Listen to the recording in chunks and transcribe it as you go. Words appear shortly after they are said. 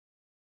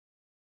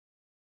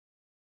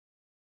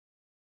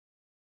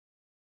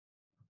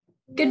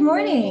Good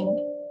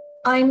morning.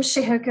 I'm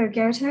Shihoko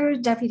Goto,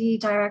 Deputy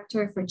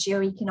Director for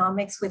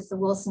Geoeconomics with the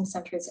Wilson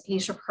Center's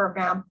Asia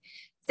program.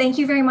 Thank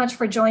you very much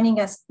for joining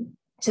us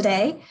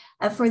today.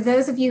 For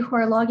those of you who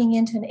are logging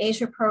into an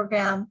Asia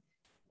program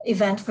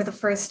event for the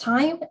first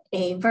time,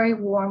 a very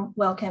warm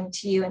welcome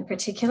to you in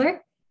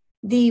particular.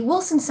 The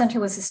Wilson Center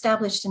was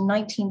established in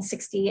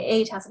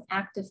 1968 as an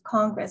act of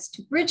Congress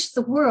to bridge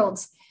the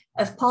worlds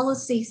of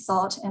policy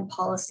thought and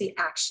policy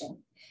action.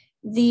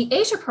 The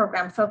Asia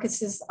program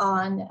focuses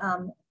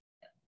on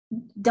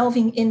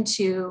delving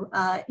into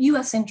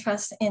US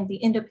interests in the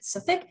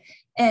Indo-Pacific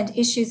and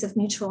issues of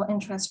mutual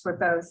interest for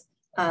both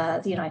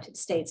the United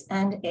States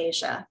and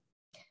Asia.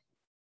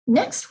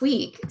 Next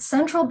week,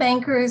 central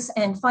bankers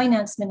and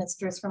finance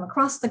ministers from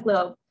across the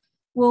globe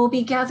will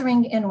be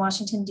gathering in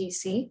Washington,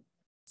 D.C.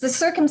 The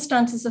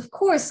circumstances, of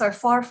course, are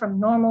far from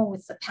normal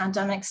with the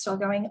pandemic still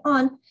going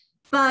on,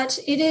 but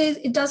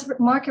it does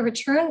mark a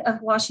return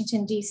of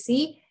Washington,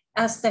 D.C.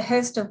 as the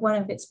host of one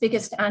of its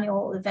biggest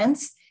annual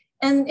events,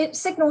 and it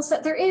signals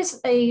that there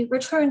is a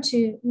return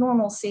to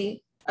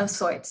normalcy of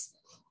sorts.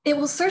 It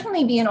will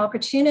certainly be an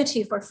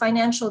opportunity for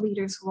financial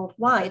leaders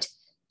worldwide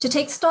to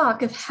take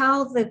stock of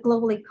how the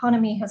global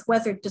economy has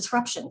weathered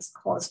disruptions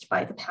caused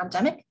by the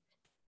pandemic,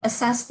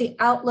 assess the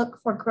outlook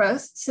for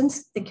growth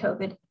since the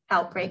COVID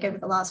outbreak over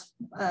the last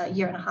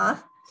year and a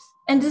half,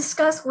 and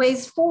discuss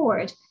ways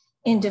forward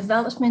in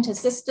development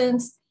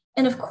assistance,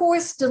 and of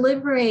course,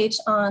 deliberate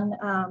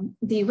on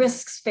the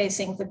risks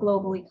facing the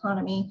global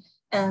economy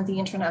and the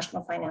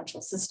international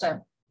financial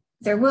system.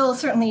 There will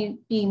certainly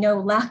be no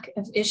lack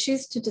of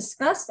issues to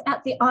discuss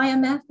at the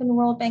IMF and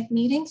World Bank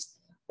meetings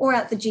or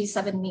at the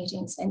G7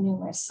 meetings and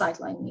numerous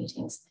sideline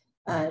meetings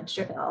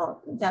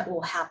that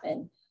will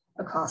happen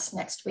across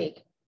next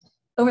week.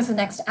 Over the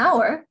next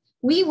hour,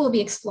 we will be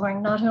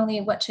exploring not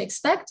only what to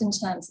expect in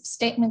terms of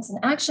statements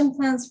and action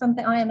plans from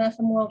the IMF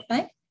and World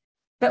Bank,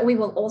 but we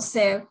will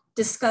also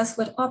discuss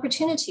what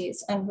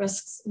opportunities and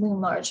risks loom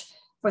large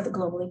for the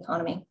global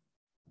economy.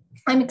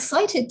 I'm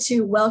excited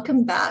to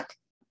welcome back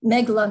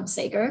Meg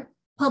Luntzager,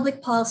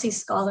 public policy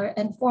scholar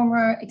and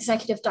former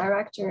executive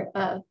director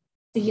of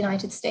the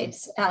United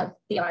States at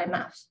the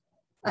IMF.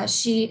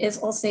 She is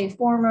also a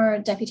former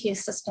deputy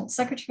assistant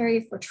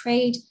secretary for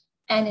trade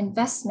and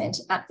investment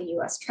at the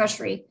US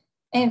Treasury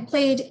and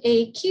played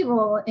a key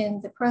role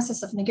in the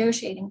process of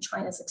negotiating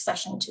China's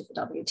accession to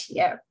the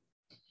WTO.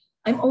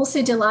 I'm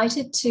also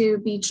delighted to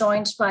be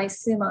joined by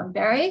Suman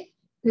Berry,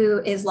 who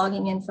is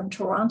logging in from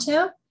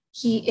Toronto.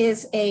 He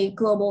is a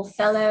global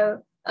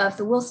fellow of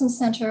the Wilson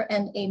Center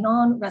and a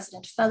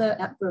non-resident fellow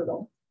at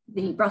Bruegel,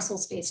 the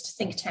Brussels-based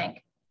think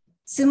tank.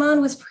 Suman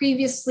was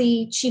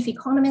previously chief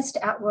economist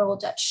at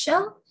World at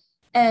Shell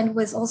and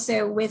was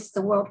also with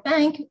the World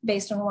Bank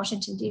based in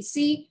Washington,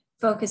 D.C.,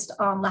 focused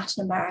on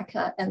Latin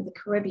America and the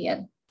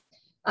Caribbean.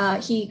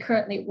 He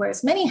currently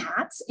wears many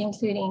hats,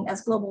 including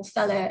as Global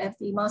Fellow of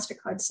the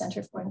MasterCard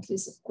Center for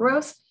Inclusive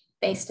Growth,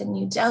 based in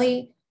New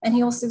Delhi, and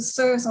he also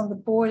serves on the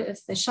board of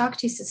the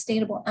Shakti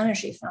Sustainable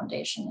Energy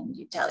Foundation in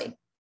New Delhi.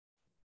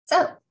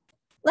 So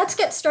let's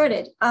get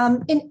started.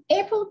 In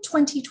April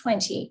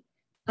 2020,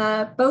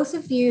 both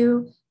of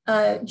you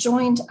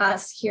joined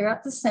us here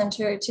at the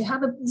center to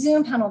have a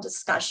Zoom panel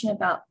discussion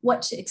about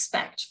what to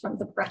expect from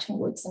the Bretton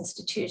Woods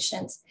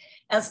institutions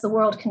as the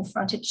world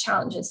confronted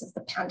challenges of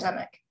the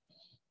pandemic.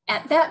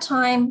 At that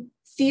time,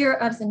 fear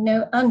of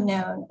the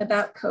unknown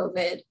about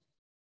COVID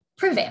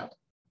prevailed,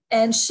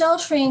 and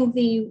sheltering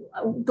the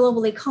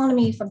global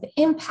economy from the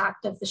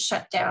impact of the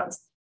shutdowns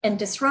and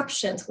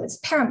disruptions was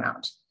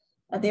paramount.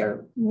 There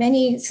are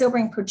many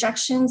sobering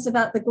projections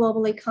about the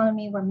global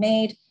economy were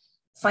made.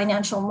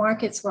 Financial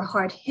markets were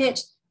hard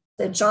hit.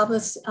 The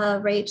jobless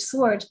rate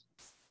soared.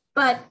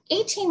 But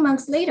 18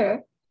 months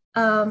later,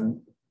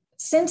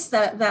 since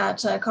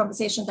that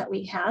conversation that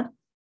we had,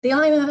 the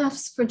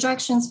IMF's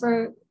projections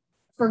for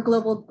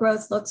global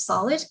growth look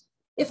solid,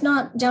 if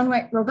not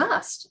downright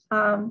robust.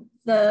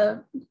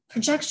 The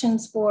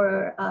projections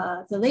for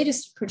the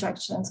latest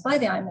projections by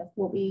the IMF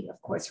will be,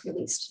 of course,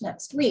 released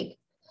next week.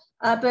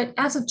 But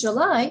as of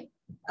July,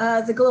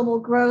 the global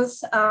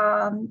growth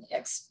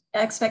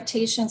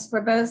expectations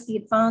for both the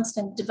advanced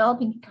and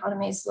developing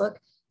economies look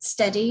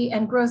steady,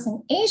 and growth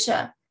in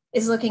Asia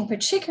is looking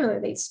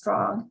particularly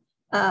strong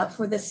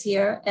for this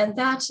year. And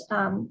that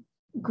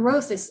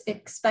growth is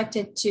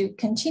expected to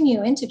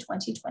continue into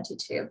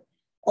 2022,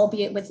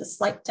 albeit with a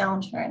slight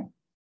downturn.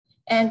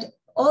 And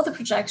all the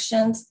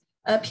projections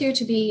appear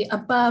to be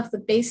above the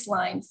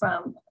baseline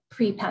from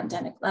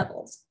pre-pandemic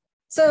levels.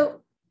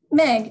 So,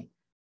 Meg,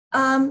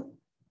 the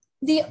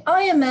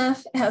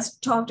IMF has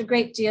talked a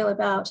great deal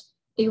about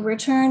a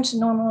return to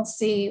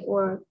normalcy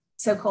or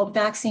so-called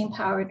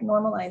vaccine-powered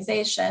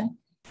normalization,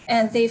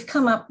 and they've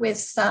come up with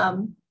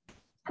some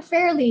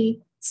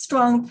fairly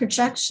strong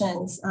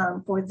projections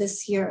for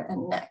this year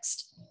and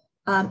next.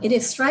 It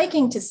is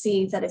striking to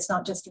see that it's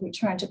not just a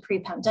return to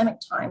pre-pandemic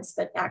times,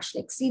 but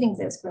actually exceeding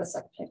those growth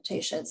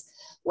expectations.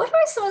 What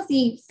are some of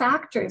the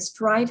factors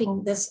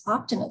driving this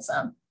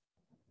optimism?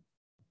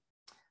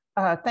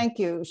 Thank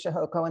you,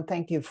 Shihoko, and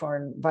thank you for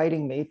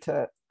inviting me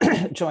to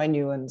join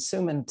you in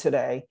Suman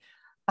today.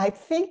 I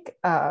think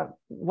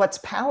what's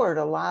powered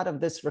a lot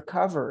of this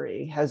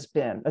recovery has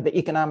been, the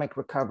economic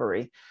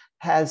recovery,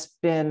 has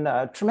been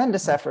a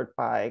tremendous effort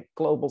by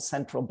global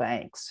central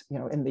banks. You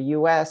know, in the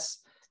US,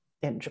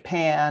 in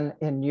Japan,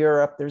 in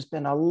Europe, there's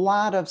been a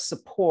lot of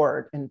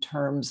support in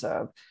terms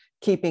of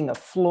keeping a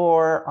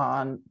floor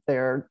on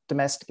their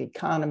domestic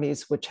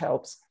economies, which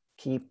helps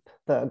keep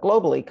the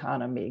global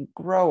economy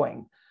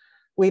growing.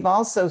 We've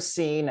also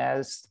seen,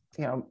 as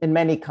you know, in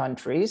many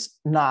countries,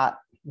 not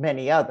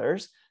many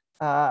others,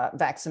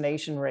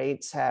 vaccination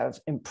rates have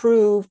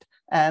improved,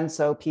 and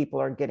so people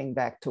are getting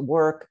back to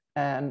work.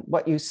 And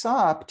what you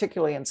saw,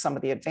 particularly in some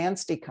of the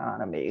advanced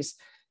economies,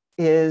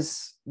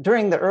 is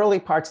during the early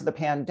parts of the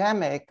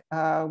pandemic,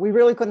 we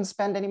really couldn't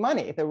spend any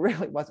money. There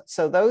really wasn't.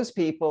 So those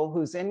people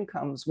whose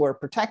incomes were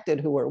protected,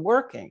 who were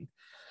working,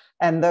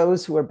 and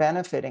those who were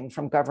benefiting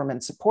from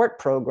government support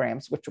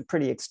programs, which were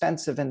pretty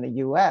extensive in the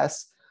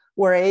US,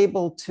 were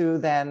able to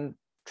then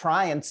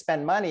try and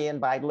spend money. And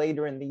by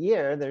later in the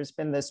year, there's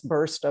been this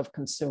burst of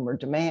consumer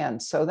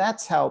demand. So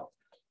that's helped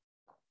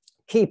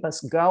keep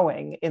us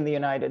going in the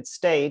United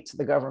States,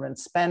 the government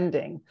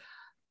spending.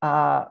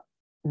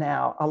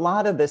 Now, a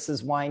lot of this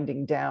is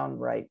winding down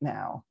right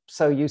now.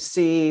 So you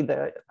see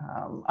the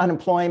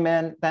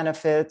unemployment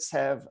benefits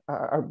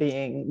are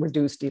being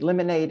reduced,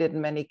 eliminated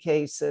in many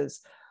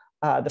cases.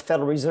 The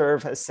Federal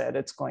Reserve has said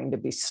it's going to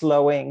be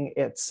slowing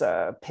its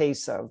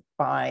pace of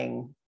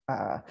buying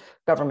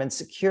government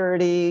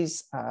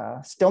securities,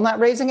 still not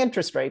raising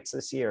interest rates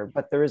this year,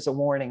 but there is a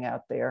warning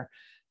out there.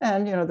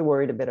 And, you know, they're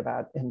worried a bit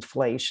about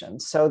inflation.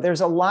 So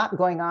there's a lot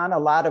going on, a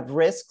lot of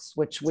risks,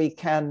 which we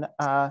can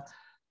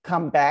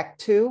come back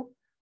to.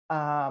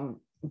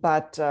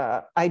 But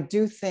I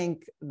do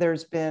think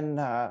there's been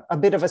a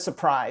bit of a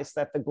surprise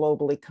that the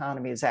global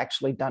economy has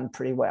actually done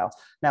pretty well.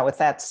 Now, with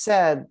that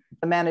said,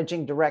 the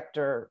managing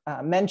director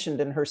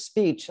mentioned in her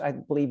speech, I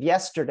believe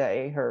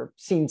yesterday, her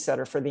scene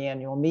setter for the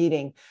annual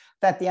meeting,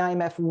 that the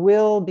IMF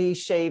will be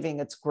shaving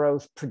its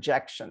growth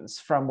projections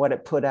from what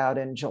it put out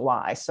in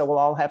July. So we'll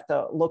all have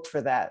to look for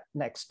that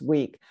next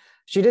week.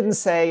 She didn't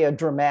say a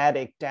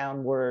dramatic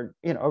downward,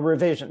 you know, a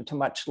revision to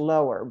much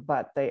lower,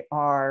 but they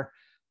are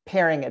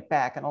paring it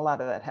back. And a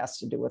lot of that has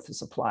to do with the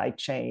supply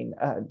chain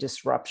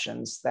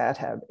disruptions that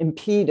have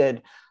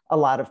impeded a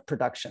lot of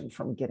production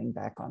from getting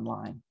back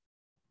online.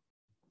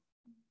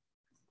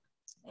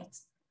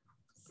 Thanks.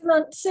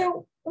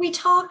 So we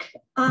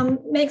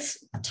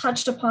Meg's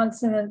touched upon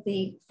some of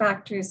the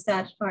factors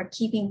that are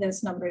keeping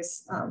those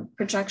numbers,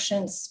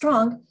 projections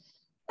strong.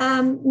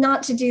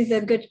 Not to do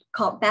the good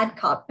cop, bad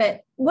cop,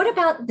 but what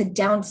about the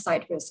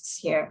downside risks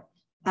here?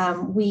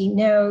 We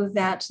know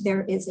that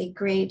there is a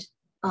great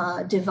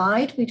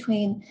divide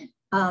between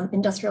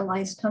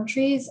industrialized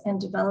countries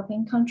and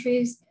developing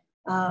countries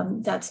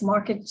that's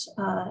marked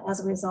as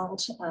a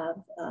result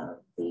of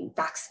the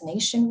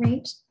vaccination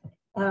rate.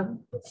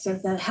 So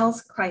the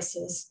health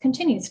crisis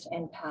continues to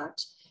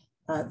impact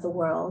the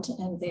world,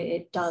 and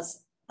it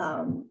does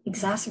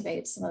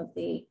exacerbate some of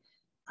the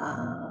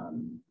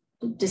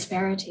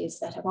disparities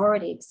that have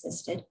already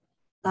existed.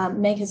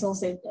 Meg has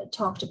also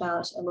talked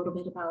about a little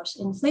bit about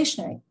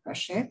inflationary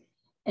pressure,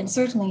 and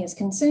certainly as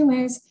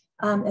consumers,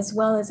 as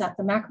well as at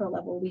the macro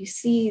level, we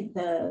see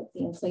the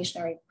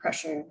inflationary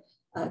pressure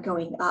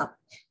going up.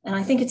 And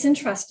I think it's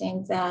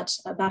interesting that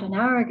about an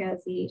hour ago,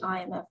 the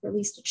IMF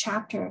released a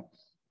chapter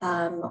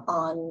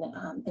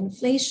on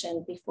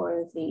inflation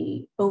before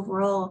the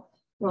overall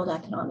World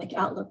Economic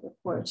Outlook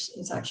report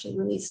is actually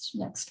released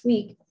next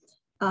week.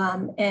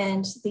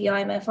 And the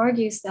IMF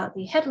argues that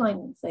the headline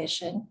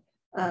inflation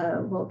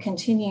will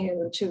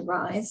continue to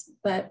rise,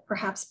 but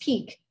perhaps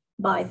peak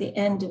by the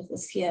end of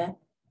this year.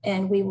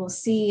 And we will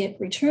see it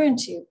return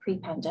to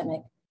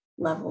pre-pandemic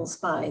levels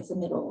by the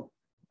middle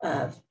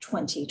of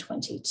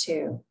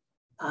 2022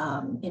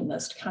 in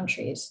most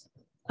countries.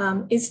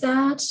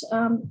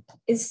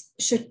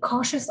 Should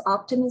cautious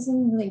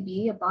optimism really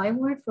be a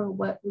byword for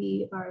what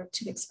we are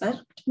to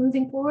expect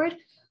moving forward?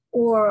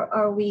 Or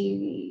are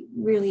we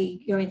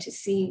really going to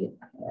see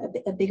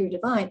a bigger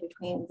divide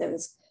between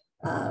those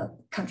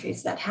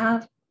countries that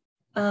have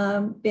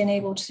been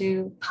able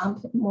to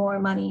pump more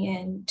money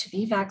in to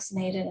be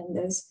vaccinated and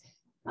those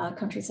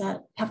countries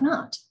that have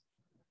not?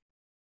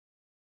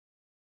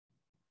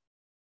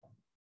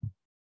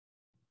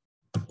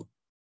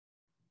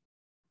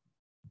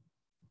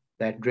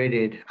 That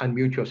dreaded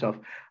unmute yourself.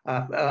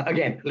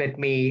 Again, let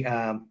me,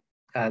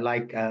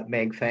 like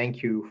Meg,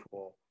 thank you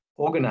for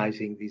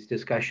organizing these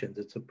discussions.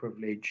 It's a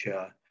privilege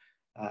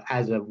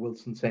as a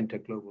Wilson Center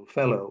Global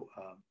Fellow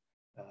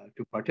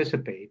to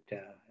participate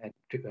and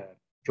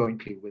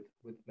jointly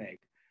with Meg.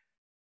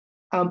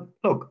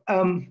 Look,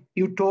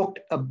 you talked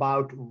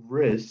about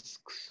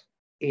risks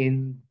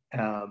in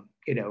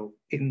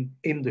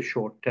the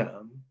short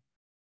term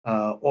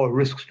or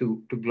risks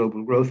to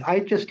global growth.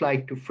 I'd just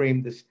like to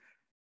frame this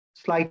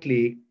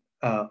slightly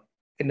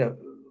in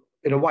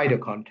a wider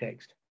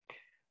context.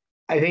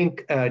 I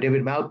think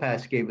David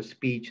Malpass gave a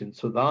speech in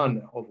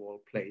Sudan, of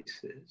all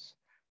places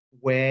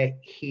where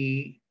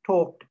he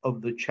talked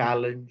of the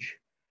challenge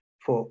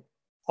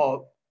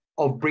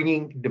of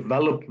bringing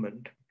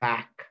development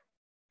back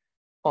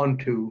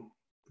onto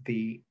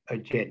the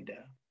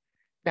agenda.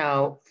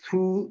 Now,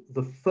 through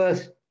the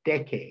first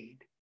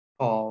decade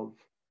of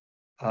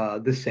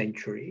the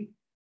century,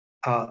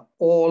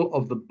 all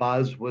of the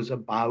buzz was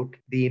about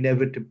the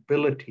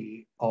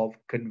inevitability of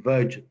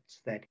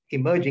convergence, that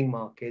emerging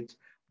markets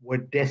were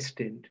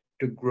destined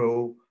to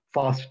grow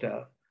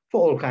faster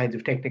for all kinds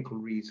of technical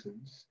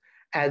reasons.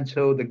 And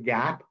so the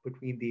gap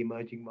between the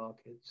emerging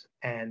markets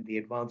and the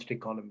advanced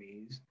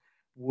economies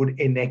would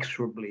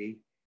inexorably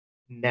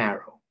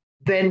narrow.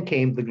 Then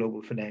came the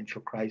global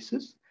financial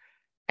crisis,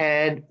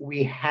 and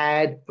we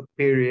had a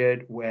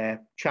period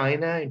where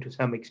China, and to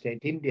some extent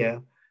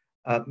India,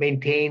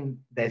 maintained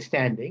their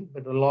standing,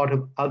 but a lot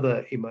of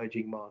other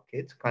emerging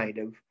markets kind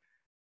of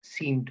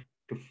seemed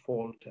to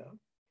falter.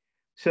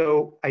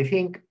 So I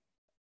think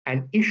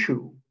an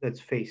issue that's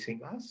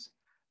facing us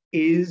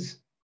is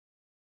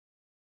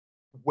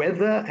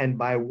whether and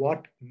by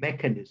what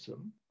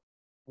mechanism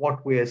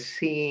what we're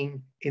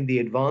seeing in the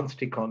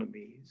advanced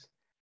economies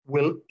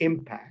will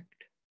impact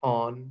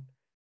on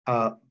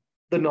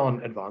the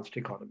non-advanced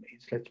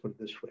economies, let's put it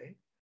this way,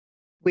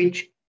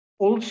 which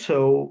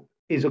also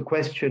is a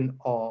question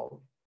of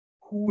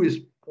who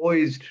is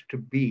poised to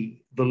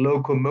be the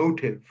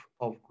locomotive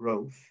of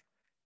growth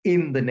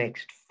in the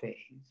next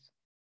phase.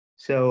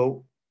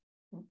 So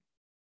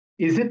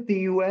is it the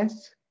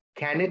US?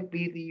 Can it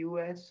be the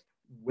US?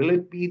 Will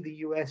it be the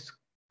US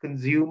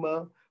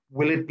consumer?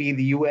 Will it be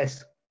the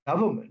US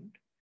government?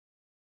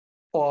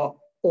 Or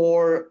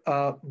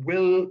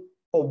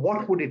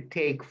what would it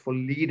take for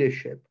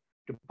leadership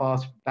to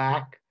pass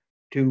back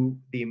to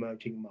the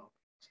emerging markets?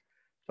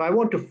 So I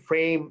want to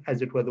frame,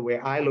 as it were, the way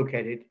I look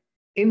at it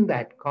in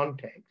that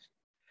context,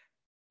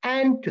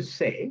 and to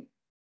say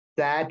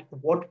that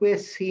what we're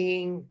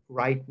seeing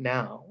right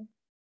now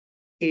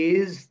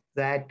is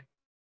that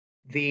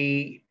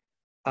the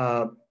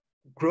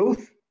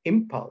growth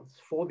impulse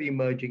for the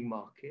emerging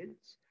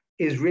markets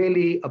is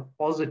really a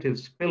positive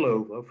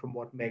spillover from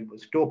what Meg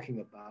was talking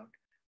about,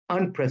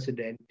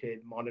 unprecedented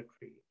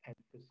monetary and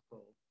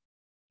fiscal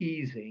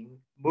easing,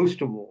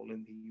 most of all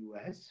in the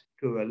US,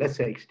 to a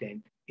lesser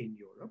extent in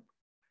Europe.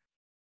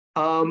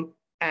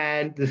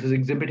 And this is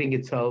exhibiting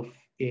itself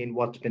in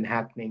what's been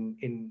happening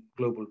in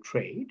global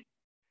trade.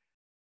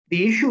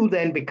 The issue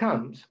then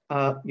becomes,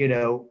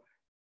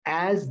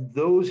 as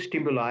those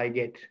stimuli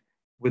get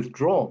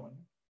withdrawn,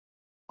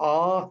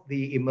 are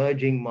the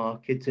emerging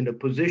markets in a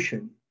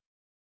position,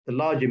 the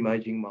large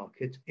emerging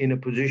markets, in a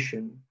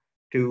position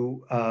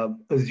to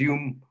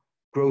assume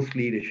growth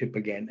leadership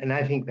again? And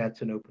I think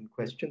that's an open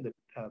question that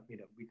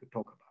we could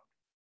talk about.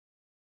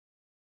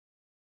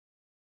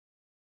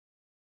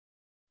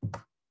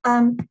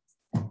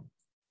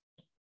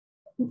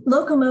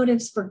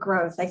 Locomotives for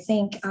growth. I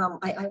think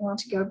I want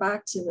to go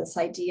back to this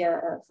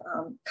idea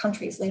of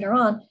countries later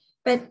on,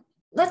 but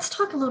let's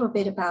talk a little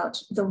bit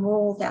about the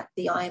role that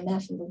the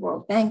IMF and the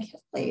World Bank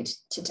have played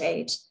to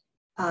date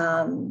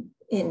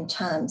in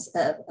terms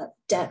of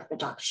debt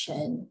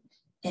reduction,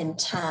 in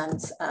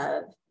terms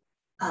of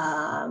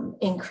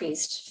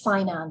increased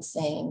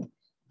financing,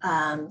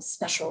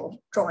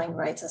 special drawing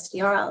rights,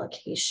 SDR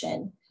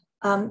allocation.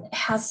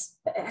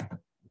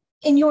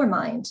 In your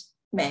mind,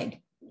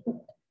 Meg,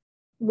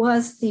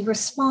 was the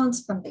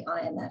response from the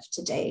IMF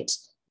to date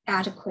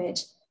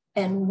adequate,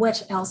 and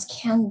what else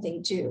can they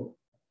do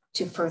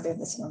to further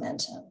this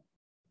momentum?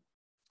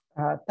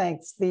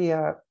 Thanks.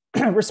 The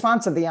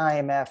response of the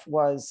IMF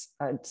was,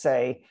 I'd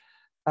say,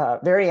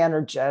 very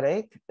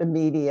energetic,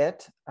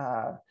 immediate.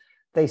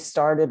 They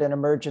started an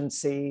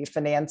emergency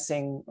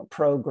financing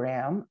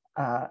program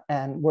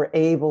and were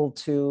able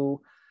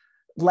to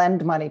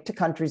lend money to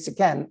countries.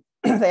 Again,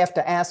 they have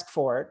to ask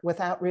for it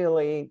without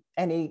really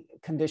any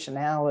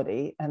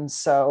conditionality. And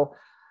so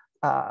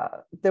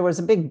there was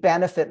a big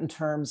benefit in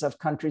terms of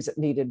countries that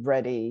needed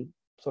ready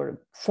sort of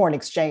foreign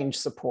exchange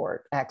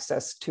support,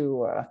 access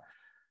to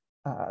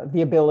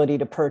the ability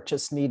to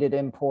purchase needed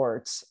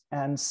imports.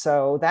 And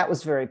so that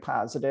was very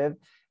positive.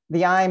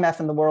 The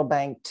IMF and the World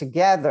Bank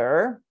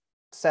together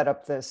set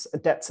up this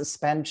debt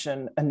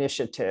suspension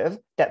initiative,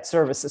 debt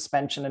service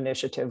suspension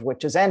initiative,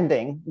 which is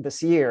ending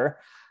this year.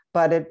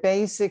 But it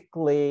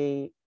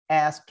basically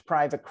asked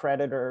public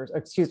creditors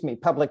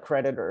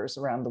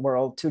around the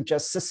world to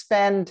just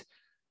suspend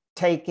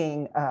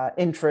taking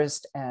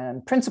interest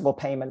and principal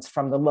payments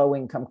from the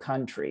low-income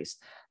countries.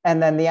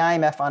 And then the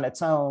IMF on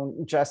its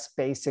own just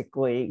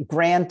basically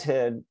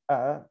granted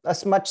a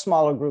much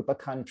smaller group of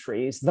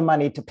countries the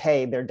money to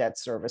pay their debt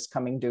service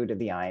coming due to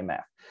the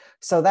IMF.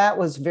 So that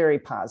was very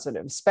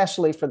positive,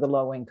 especially for the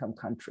low-income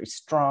countries,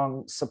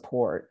 strong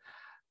support.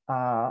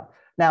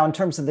 Now, in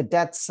terms of the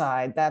debt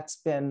side, that's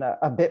been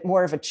a bit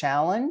more of a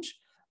challenge.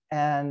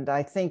 And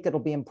I think it'll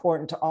be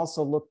important to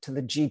also look to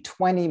the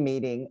G20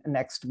 meeting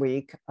next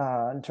week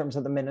in terms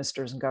of the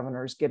ministers and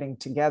governors getting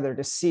together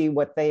to see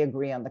what they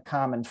agree on the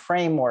common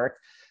framework.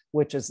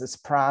 which is this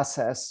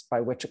process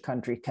by which a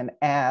country can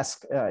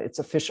ask its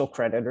official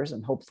creditors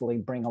and hopefully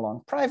bring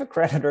along private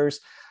creditors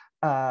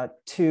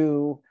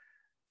to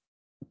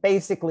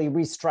basically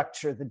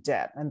restructure the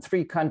debt. And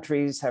 3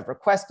 countries have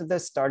requested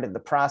this, started the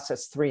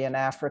process, 3 in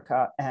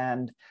Africa.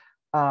 And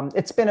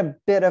it's been a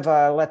bit of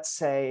a, let's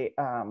say,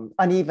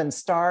 uneven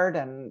start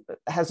and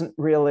hasn't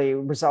really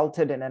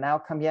resulted in an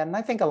outcome yet. And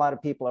I think a lot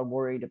of people are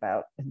worried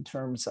about in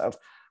terms of,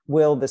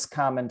 will this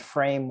common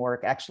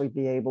framework actually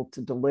be able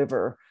to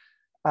deliver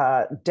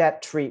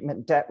debt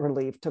treatment, debt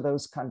relief to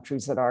those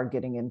countries that are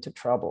getting into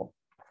trouble.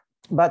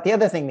 But the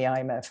other thing the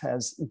IMF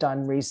has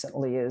done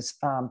recently is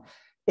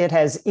it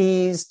has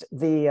eased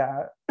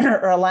the,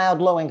 or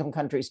allowed low-income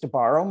countries to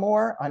borrow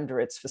more under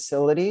its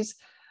facilities.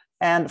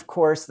 And of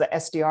course, the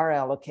SDR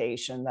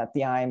allocation that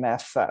the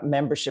IMF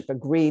membership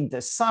agreed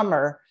this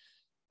summer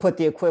put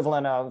the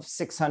equivalent of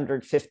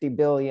 $650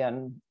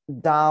 billion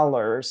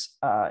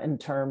in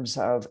terms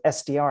of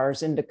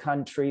SDRs into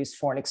countries'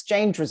 foreign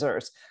exchange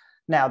reserves.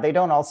 Now, they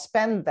don't all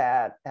spend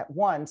that at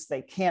once.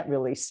 They can't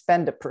really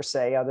spend it per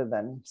se, other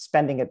than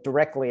spending it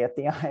directly at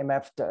the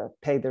IMF to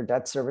pay their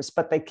debt service,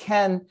 but they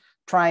can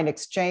try and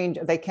exchange,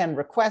 they can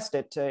request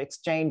it to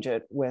exchange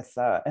it with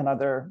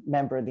another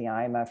member of the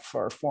IMF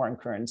for foreign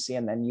currency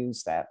and then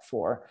use that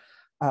for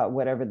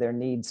whatever their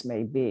needs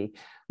may be.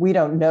 We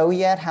don't know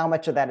yet how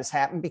much of that has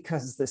happened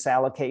because this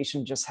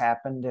allocation just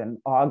happened in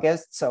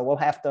August. So we'll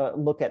have to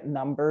look at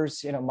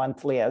numbers,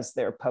 monthly as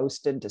they're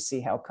posted to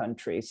see how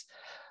countries.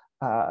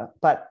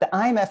 But the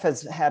IMF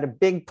has had a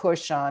big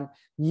push on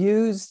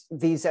use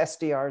these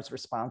SDRs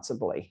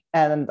responsibly.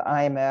 And the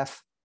IMF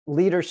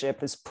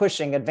leadership is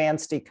pushing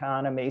advanced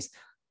economies,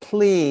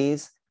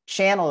 please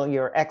channel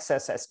your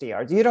excess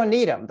SDRs. You don't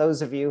need them.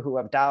 Those of you who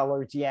have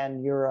dollars,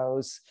 yen,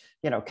 euros,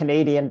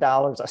 Canadian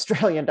dollars,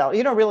 Australian dollars,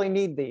 you don't really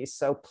need these.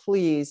 So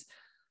please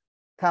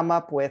come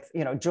up with,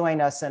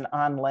 join us in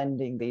on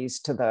lending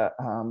these to the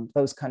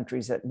those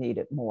countries that need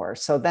it more.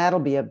 So that'll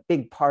be a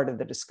big part of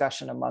the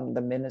discussion among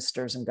the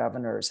ministers and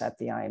governors at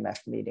the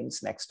IMF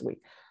meetings next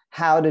week,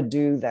 how to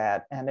do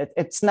that. And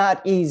it's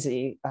not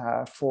easy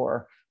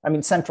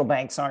central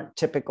banks aren't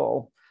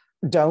typical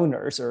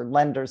donors or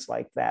lenders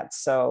like that.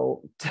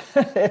 So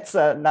it's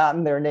not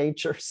in their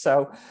nature.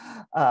 So,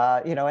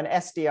 and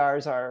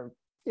SDRs are,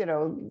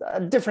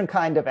 a different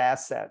kind of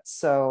asset.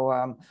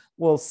 So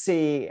we'll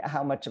see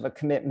how much of a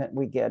commitment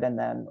we get and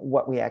then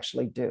what we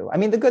actually do. I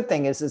mean, the good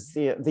thing is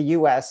the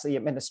US, the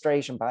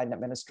administration, Biden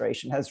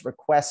administration has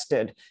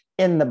requested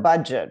in the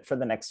budget for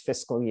the next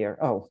fiscal year,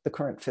 the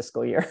current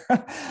fiscal year,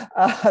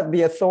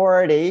 the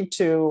authority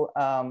to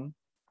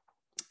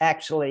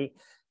actually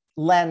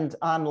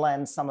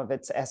on-lend some of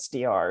its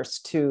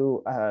SDRs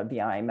to the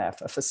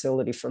IMF, a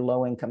facility for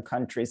low-income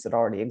countries that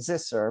already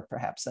exists, or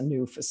perhaps a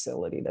new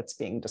facility that's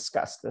being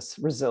discussed, this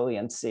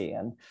resiliency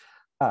and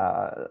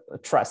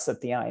trust that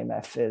the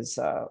IMF is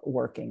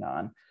working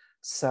on.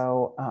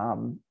 So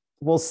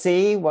we'll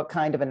see what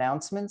kind of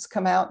announcements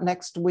come out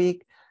next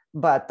week,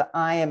 but the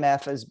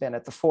IMF has been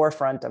at the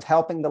forefront of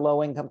helping the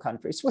low-income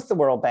countries with the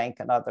World Bank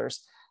and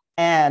others,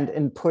 and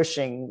in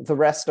pushing the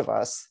rest of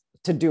us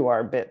to do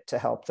our bit to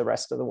help the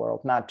rest of the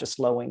world, not just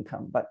low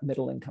income, but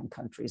middle income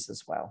countries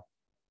as well.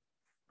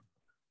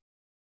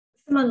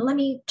 Simone, let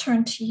me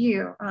turn to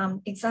you.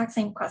 Exact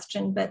same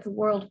question, but the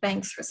World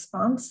Bank's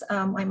response.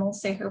 I'm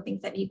also hoping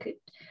that you could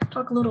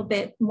talk a little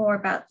bit more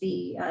about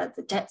the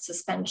debt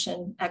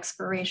suspension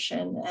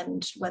expiration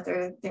and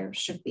whether there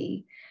should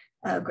be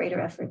greater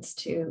efforts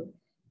to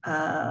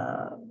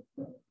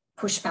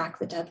push back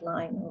the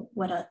deadline, or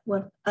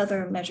what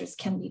other measures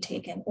can be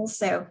taken.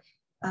 Also,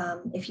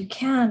 if you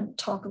can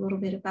talk a little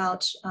bit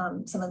about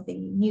some of the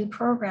new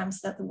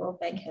programs that the World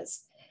Bank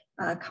has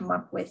come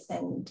up with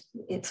and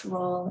its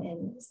role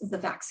in the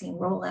vaccine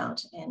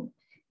rollout in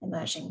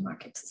emerging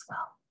markets as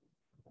well.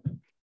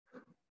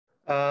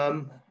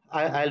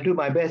 I'll do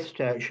my best,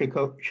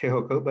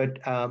 Shihoko, but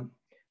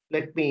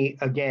let me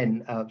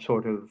again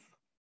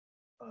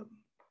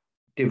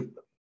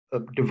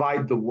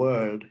divide the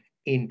world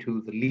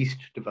into the least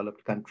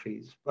developed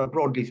countries.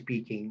 Broadly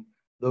speaking,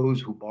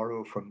 those who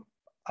borrow from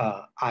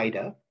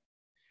IDA,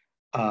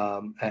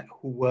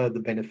 who were the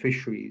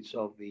beneficiaries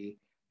of the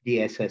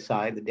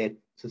DSSI, the debt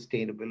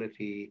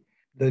sustainability,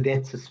 the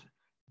debt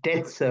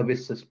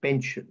service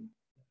suspension.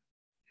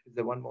 Is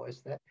there one more?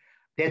 Is there?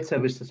 Debt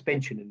service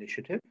suspension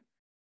initiative.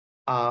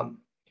 And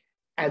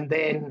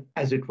then,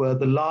 as it were,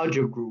 the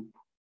larger group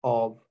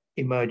of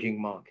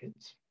emerging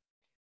markets.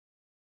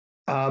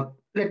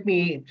 Let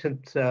me,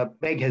 since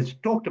Meg has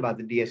talked about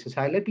the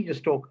DSSI, let me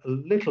just talk a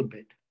little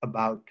bit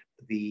about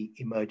the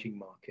emerging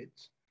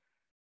markets.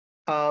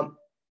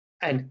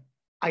 And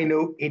I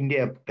know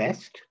India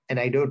best, and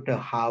I don't know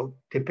how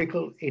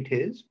typical it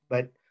is,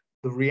 but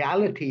the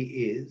reality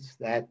is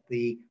that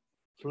the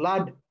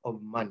flood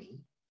of money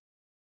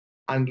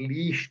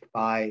unleashed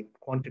by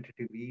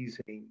quantitative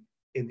easing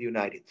in the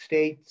United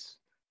States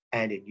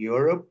and in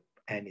Europe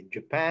and in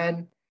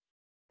Japan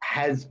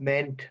has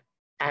meant,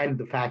 and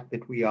the fact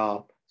that we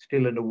are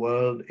still in a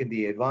world in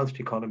the advanced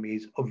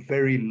economies of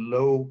very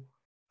low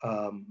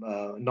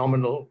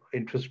nominal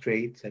interest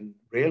rates and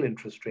real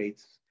interest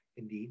rates,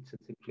 indeed,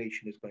 since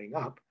inflation is going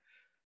up,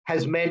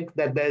 has meant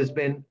that there's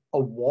been a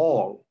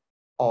wall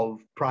of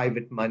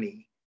private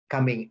money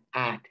coming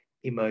at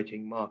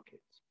emerging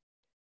markets.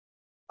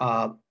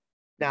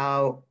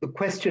 Now, the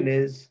question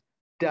is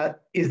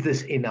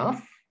this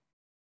enough?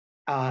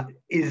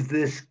 Is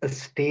this a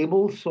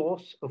stable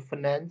source of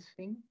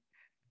financing?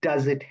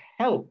 Does it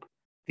help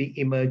the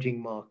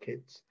emerging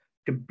markets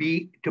to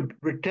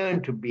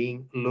return to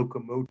being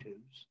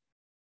locomotives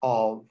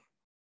of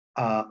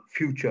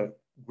future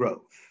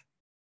growth?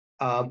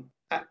 I'm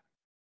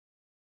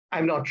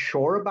not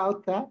sure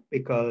about that,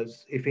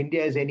 because if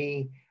India is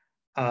any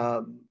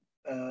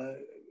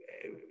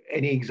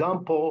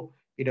example,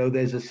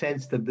 there's a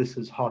sense that this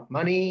is hot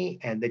money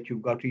and that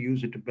you've got to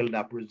use it to build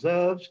up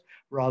reserves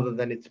rather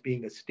than it's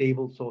being a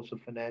stable source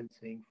of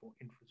financing for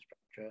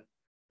infrastructure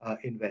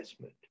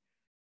investment.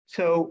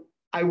 So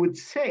I would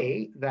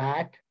say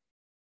that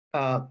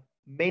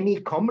many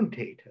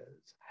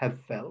commentators have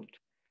felt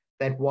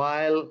that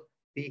while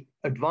the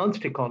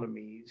advanced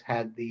economies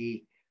had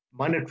the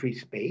monetary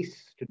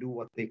space to do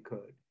what they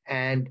could,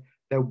 and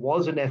there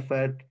was an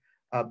effort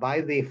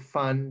by the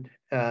fund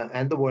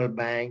and the World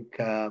Bank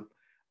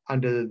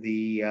under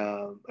the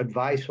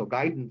advice or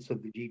guidance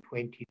of the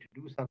G20 to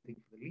do something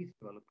for the least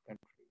developed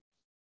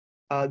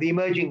countries, the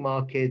emerging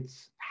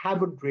markets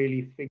haven't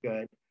really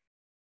figured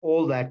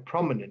all that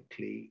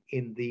prominently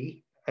in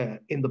the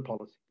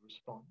policy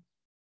response.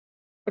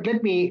 But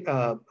let me,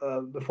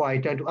 before I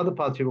turn to other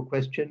parts of your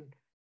question,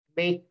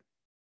 make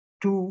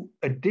two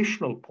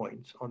additional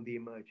points on the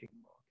emerging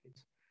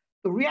markets.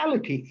 The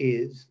reality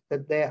is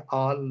that there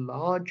are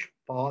large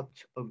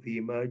parts of the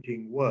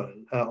emerging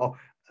world, or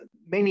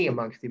many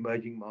amongst the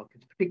emerging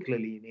markets,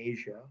 particularly in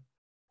Asia,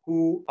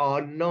 who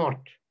are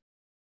not,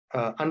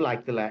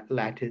 unlike the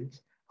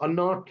Latins, are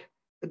not,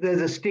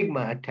 there's a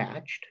stigma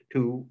attached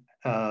to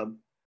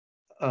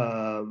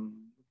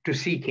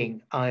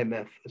seeking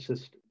IMF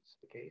assistance.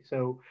 Okay,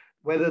 so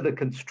whether the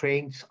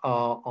constraints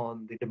are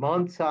on the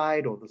demand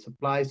side or the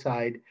supply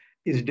side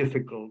is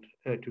difficult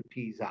to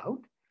tease out.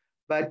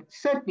 But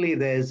certainly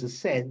there's a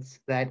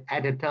sense that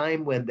at a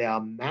time when there are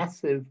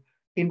massive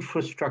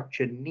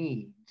infrastructure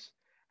needs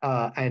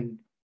and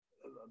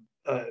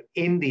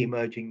in the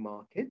emerging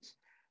markets,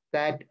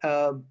 that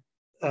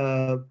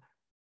that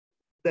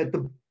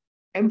the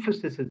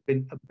emphasis has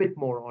been a bit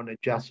more on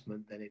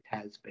adjustment than it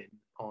has been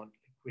on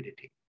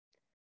liquidity.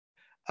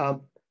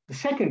 The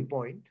second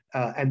point,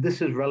 and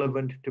this is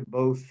relevant to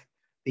both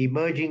the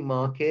emerging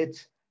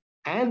markets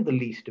and the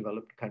least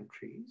developed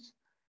countries,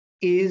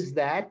 is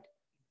that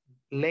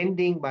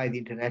lending by the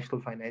international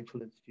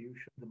financial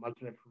institutions, the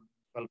multilateral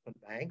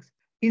development banks,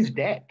 is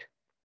debt.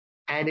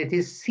 And it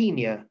is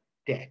senior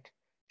debt.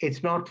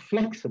 It's not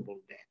flexible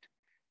debt.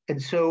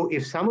 And so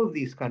if some of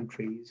these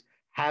countries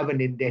have an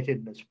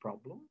indebtedness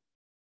problem,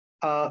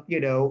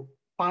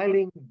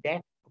 piling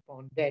debt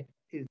upon debt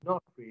is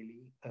not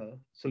really a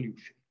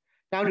solution.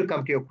 Now, to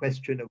come to your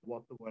question of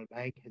what the World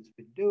Bank has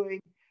been doing,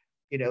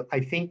 I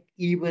think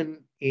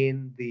even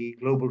in the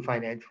global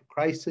financial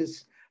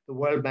crisis, the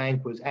World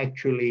Bank was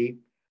actually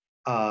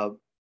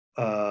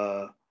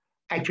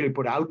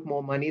put out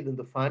more money than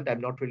the fund.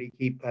 I'm not really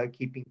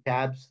keeping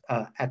tabs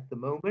at the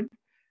moment.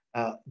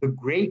 The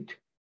great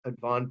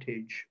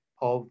advantage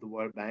of the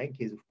World Bank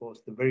is, of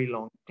course, the very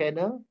long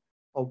tenor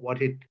of what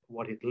it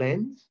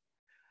lends.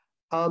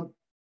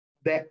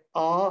 There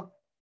are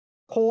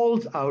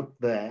calls out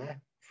there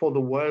for the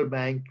World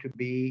Bank to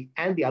be,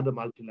 and the other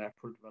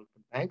multilateral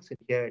development banks, and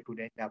here it would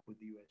end up with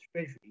the US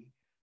Treasury,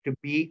 to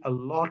be a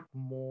lot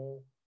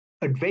more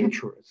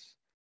adventurous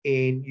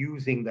in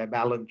using their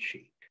balance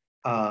sheet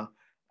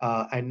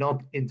and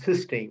not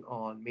insisting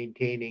on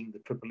maintaining the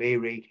AAA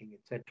rating,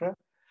 etc.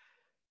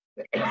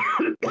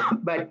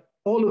 But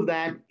all of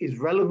that is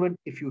relevant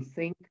if you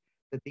think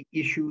that the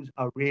issues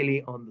are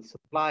really on the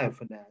supply of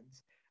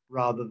finance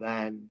rather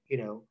than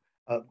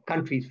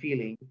countries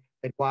feeling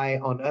that why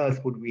on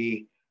earth would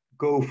we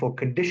go for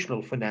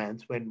conditional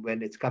finance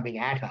when it's coming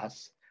at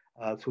us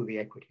through the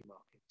equity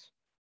markets.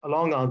 A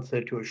long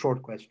answer to a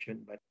short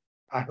question, but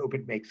I hope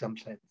it makes some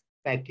sense.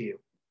 Back to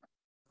you.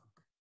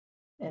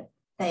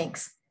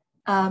 Thanks.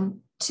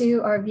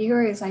 To our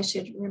viewers, I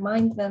should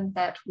remind them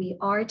that we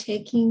are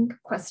taking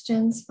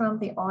questions from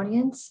the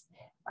audience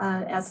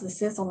as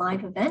this is a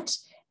live event.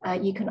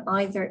 You can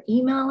either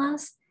email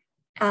us,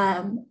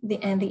 and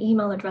the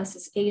email address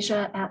is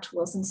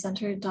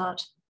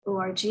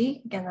asia@wilsoncenter.org.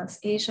 Again, that's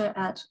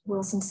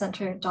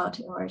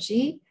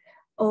asia@wilsoncenter.org.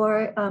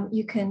 Or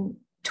you can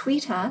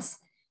tweet us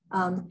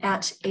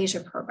at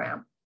Asia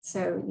Program.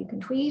 So you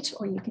can tweet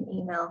or you can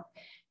email.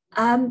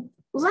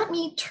 Let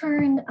me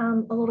turn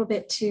a little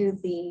bit to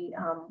the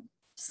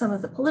some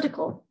of the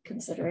political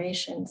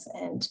considerations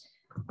and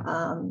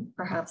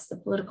perhaps the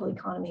political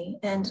economy.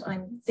 And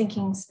I'm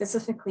thinking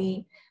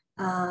specifically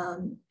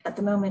at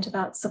the moment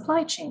about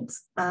supply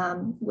chains,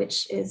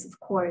 which is, of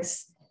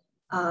course,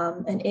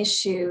 an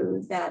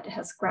issue that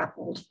has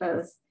grappled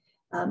both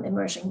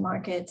emerging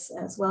markets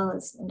as well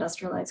as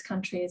industrialized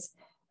countries.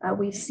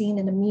 We've seen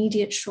an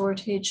immediate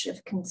shortage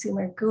of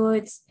consumer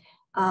goods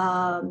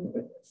at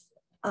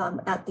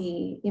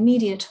the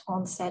immediate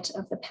onset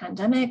of the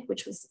pandemic,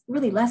 which was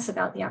really less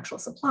about the actual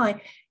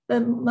supply,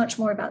 but much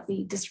more about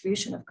the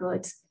distribution of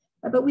goods.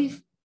 But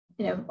we've,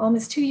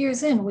 almost 2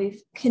 years in,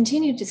 we've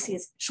continued to see a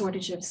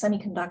shortage of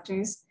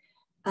semiconductors,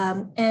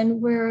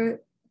 and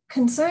we're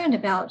concerned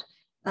about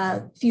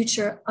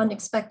future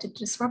unexpected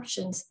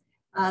disruptions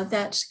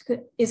that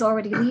is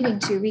already leading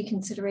to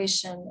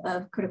reconsideration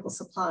of critical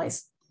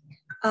supplies.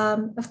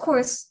 Of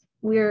course,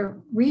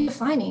 we're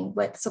redefining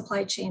what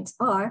supply chains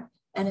are,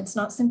 and it's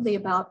not simply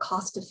about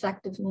cost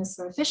effectiveness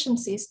or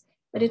efficiencies,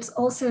 but it's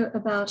also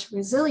about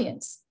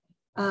resilience.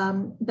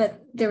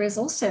 But there is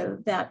also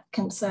that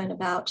concern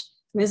about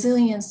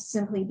resilience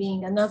simply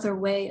being another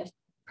way of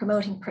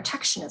promoting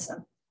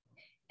protectionism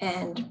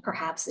and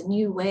perhaps a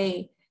new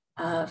way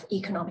of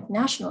economic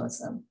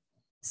nationalism.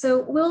 So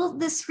will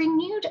this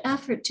renewed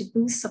effort to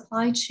boost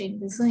supply chain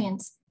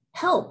resilience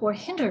help or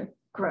hinder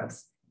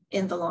growth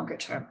in the longer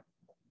term?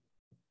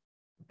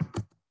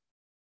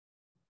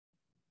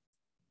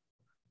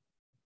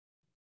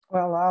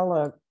 Well,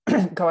 I'll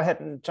go ahead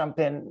and jump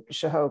in,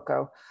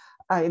 Shihoko.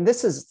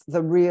 This is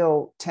the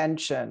real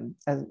tension,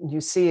 and you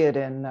see it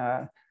in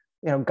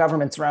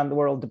governments around the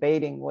world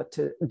debating what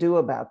to do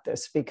about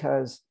this,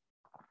 because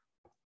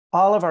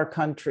all of our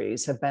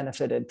countries have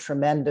benefited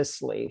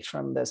tremendously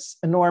from this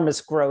enormous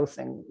growth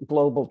in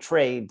global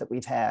trade that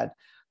we've had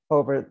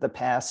over the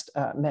past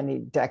many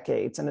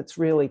decades. And it's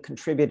really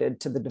contributed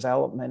to the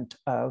development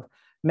of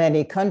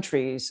many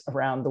countries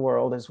around the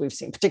world, as we've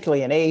seen,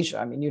 particularly in Asia.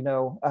 I mean,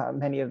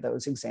 many of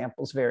those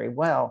examples very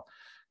well.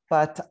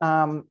 But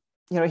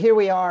here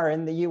we are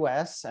in the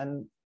US,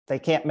 and they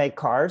can't make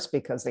cars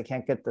because they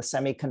can't get the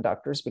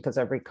semiconductors, because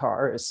every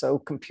car is so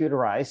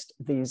computerized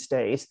these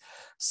days.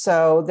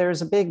 So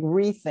there's a big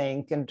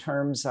rethink in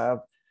terms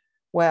of,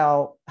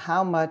 well,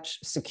 how much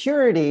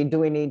security do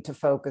we need to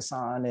focus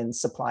on in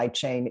supply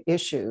chain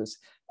issues?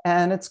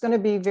 And it's going to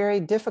be very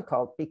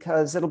difficult,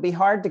 because it'll be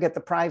hard to get the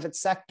private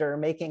sector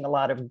making a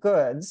lot of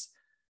goods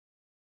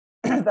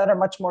that are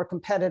much more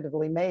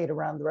competitively made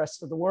around the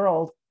rest of the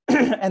world.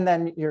 And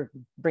then you're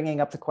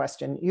bringing up the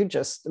question you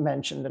just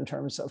mentioned in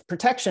terms of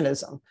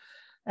protectionism.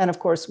 And of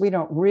course, we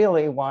don't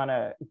really want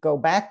to go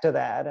back to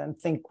that and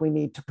think we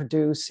need to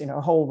produce, a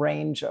whole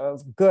range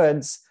of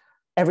goods,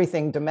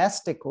 everything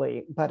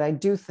domestically. But I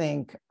do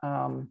think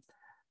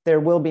there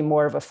will be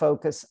more of a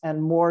focus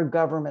and more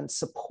government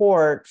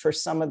support for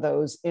some of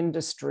those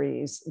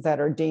industries that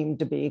are deemed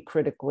to be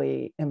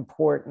critically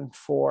important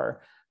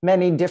for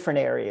many different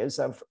areas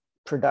of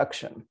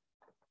production.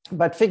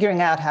 But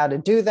figuring out how to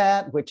do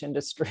that, which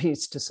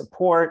industries to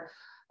support,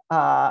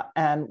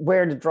 and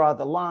where to draw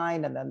the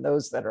line, and then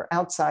those that are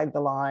outside the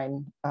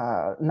line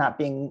not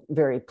being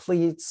very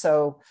pleased.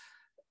 So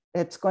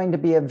it's going to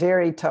be a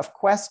very tough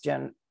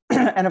question.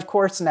 And of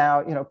course,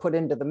 now, put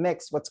into the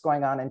mix what's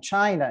going on in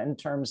China in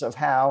terms of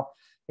how,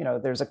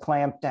 there's a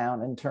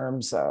clampdown in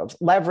terms of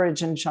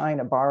leverage in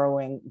China,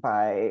 borrowing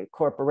by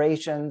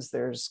corporations.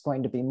 There's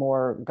going to be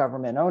more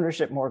government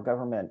ownership, more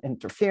government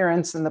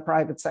interference in the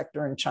private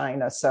sector in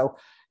China. So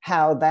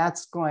how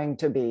that's going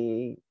to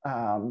be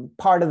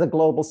part of the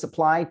global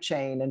supply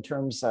chain in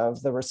terms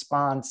of the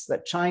response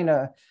that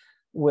China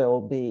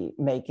will be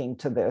making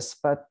to this.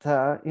 But,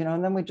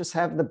 and then we just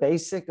have the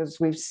basic, as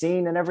we've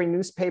seen in every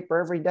newspaper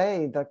every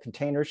day, the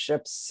container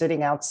ships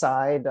sitting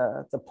outside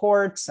the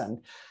ports, and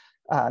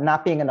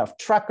not being enough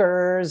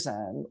truckers,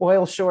 and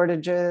oil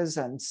shortages.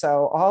 And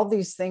so all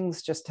these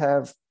things just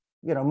have,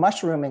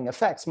 mushrooming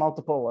effects,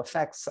 multiple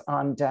effects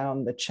on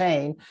down the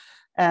chain.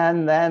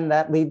 And then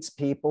that leads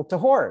people to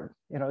hoard,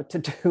 to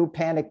do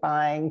panic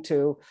buying,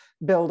 to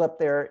build up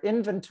their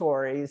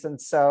inventories. And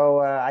so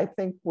I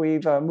think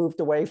we've moved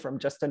away from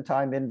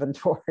just-in-time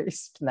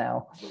inventories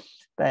now.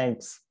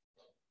 Thanks.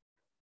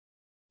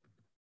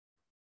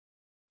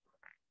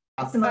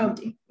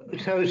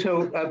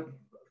 So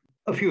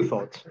a few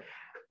thoughts.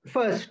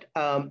 First,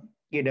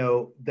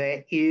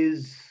 there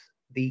is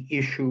the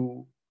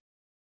issue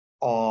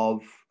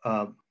of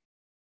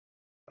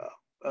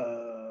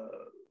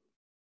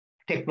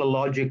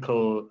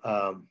technological,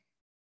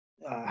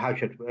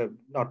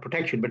 not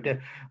protection, but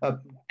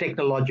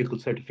technological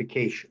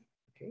certification.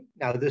 Okay?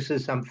 Now, this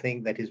is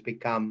something that has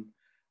become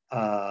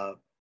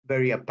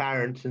very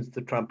apparent since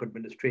the Trump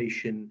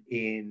administration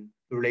in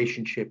the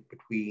relationship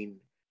between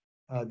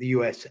the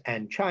US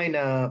and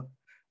China.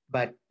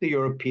 But the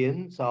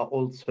Europeans are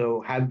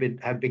also have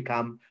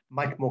become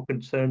much more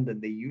concerned than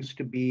they used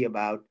to be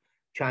about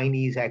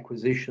Chinese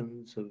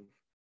acquisitions of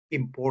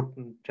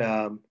important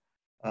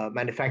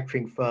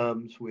manufacturing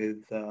firms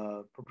with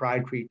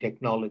proprietary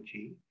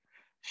technology.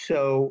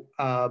 So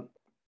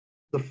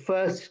the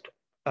first,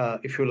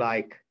 if you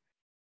like,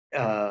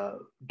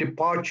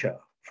 departure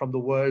from the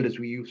world as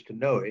we used to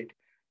know it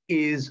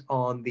is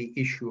on the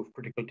issue of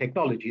critical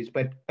technologies.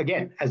 But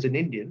again, as an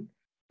Indian,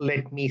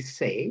 let me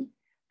say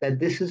that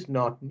this is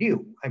not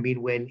new. I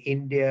mean, when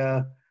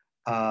India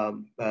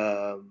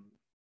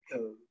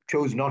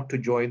chose not to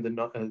join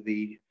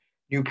the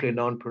Nuclear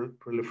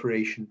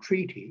Non-Proliferation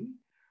Treaty,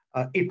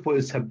 it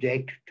was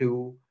subject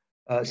to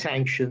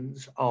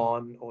sanctions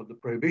on, or the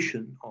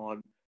prohibition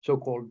on,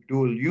 so-called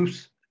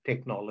dual-use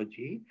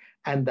technology,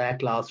 and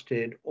that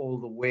lasted all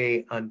the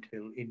way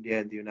until India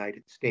and the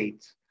United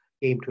States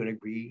came to an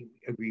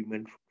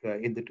agreement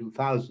in the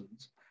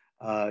 2000s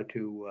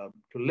to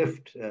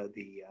lift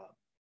the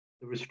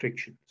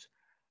restrictions.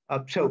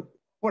 So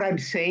what I'm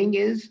saying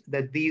is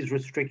that these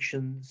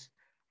restrictions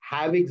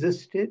have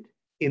existed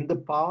in the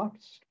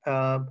past.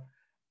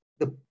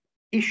 The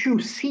issue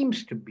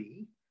seems to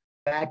be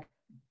that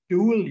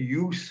dual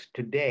use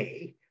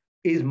today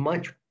is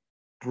much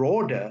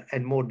broader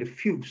and more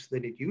diffuse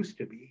than it used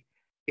to be.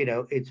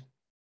 It's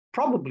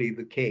probably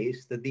the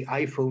case that the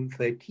iPhone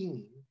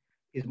 13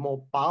 is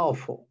more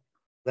powerful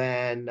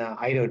than,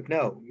 I don't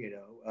know,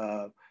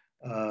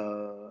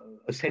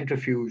 a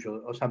centrifuge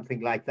or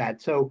something like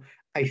that. So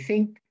I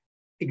think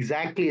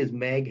exactly as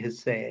Meg has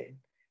said,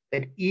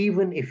 that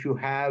even if you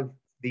have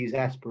these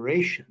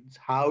aspirations,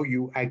 how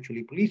you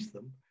actually police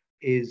them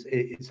is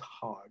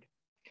hard.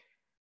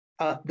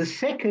 The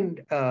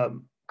second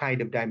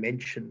kind of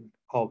dimension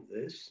of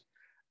this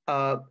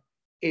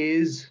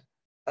is,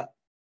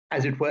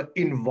 as it were,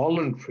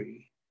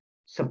 involuntary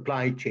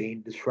supply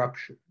chain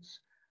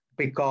disruptions,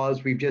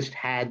 because we've just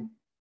had,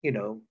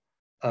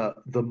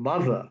 the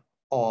mother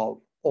of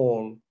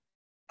all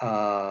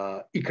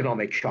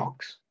economic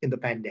shocks in the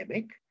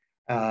pandemic,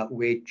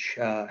 which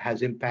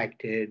has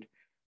impacted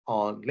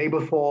on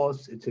labor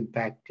force, it's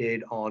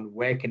impacted on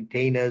where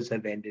containers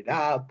have ended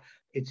up,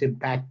 it's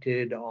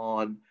impacted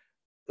on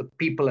the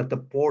people at the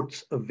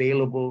ports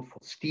available for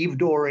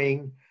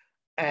stevedoring,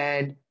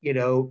 and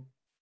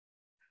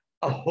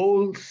a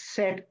whole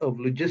set of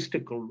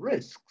logistical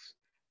risks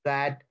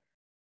that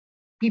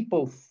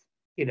people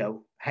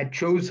had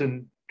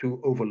chosen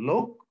to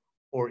overlook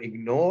or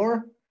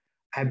ignore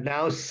have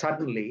now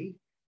suddenly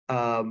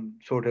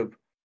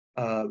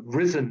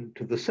risen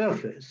to the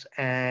surface,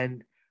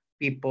 and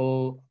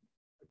people,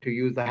 to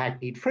use the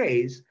hackneyed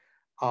phrase,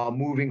 are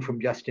moving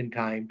from just in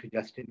time to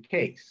just in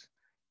case.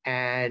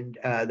 And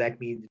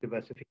that means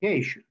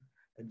diversification.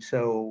 And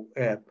so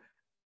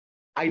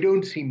I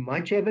don't see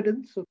much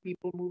evidence of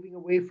people moving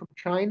away from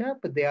China,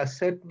 but they are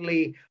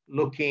certainly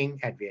looking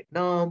at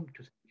Vietnam,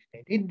 to some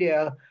extent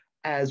India,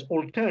 as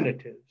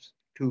alternatives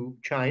to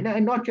China,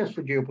 and not just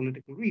for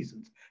geopolitical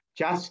reasons,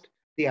 just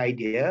the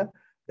idea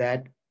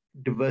that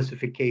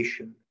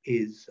diversification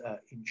is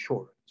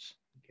insurance.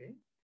 Okay.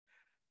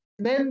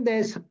 Then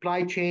there's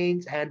supply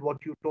chains and what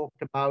you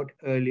talked about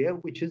earlier,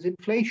 which is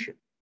inflation.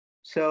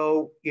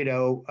 So,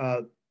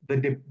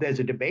 there's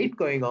a debate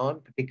going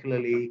on,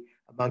 particularly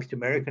amongst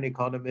American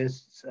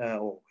economists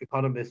or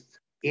economists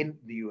in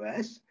the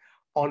US,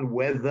 on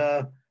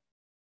whether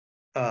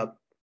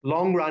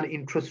long-run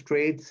interest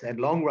rates and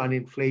long-run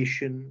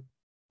inflation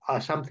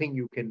are something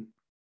you can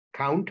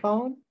count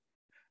on,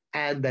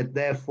 and that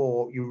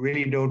therefore you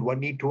really don't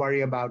need to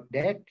worry about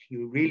debt,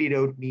 you really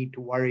don't need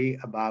to worry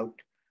about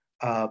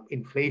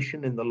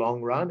inflation in the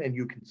long run, and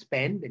you can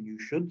spend, and you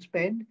should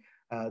spend.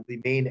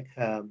 The main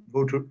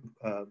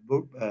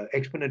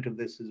exponent of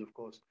this is, of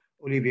course,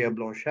 Olivier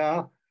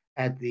Blanchard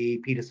at the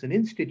Peterson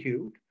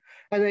Institute.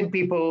 And then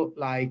people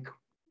like,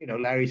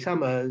 Larry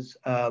Summers,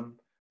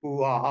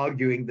 who are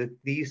arguing that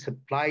these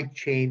supply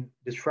chain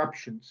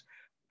disruptions,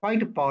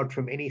 quite apart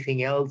from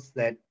anything else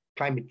that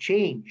climate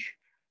change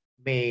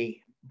may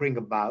bring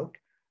about,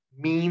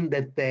 mean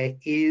that there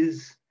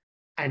is,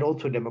 and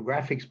also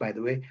demographics, by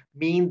the way,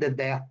 mean that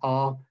there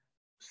are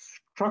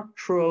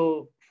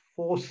structural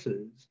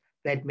forces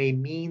that may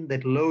mean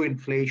that low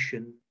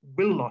inflation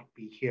will not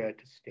be here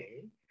to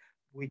stay,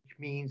 which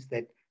means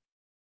that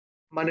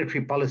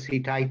monetary policy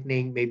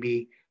tightening may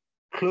be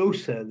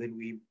closer than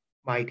we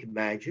might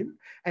imagine.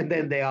 And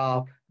then there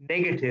are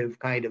negative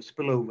kind of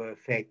spillover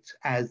effects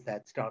as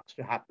that starts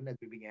to happen, as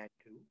we began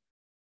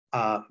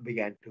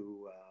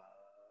to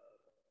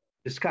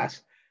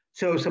discuss.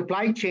 So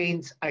supply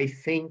chains, I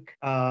think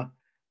the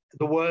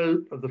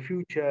world of the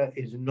future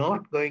is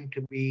not going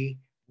to be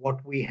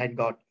what we had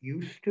got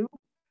used to,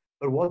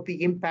 but what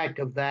the impact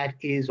of that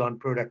is on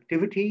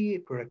productivity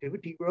growth.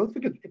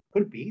 It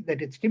could be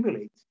that it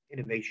stimulates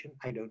innovation,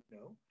 I don't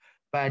know.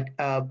 But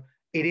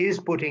it is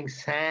putting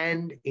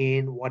sand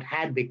in what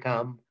had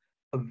become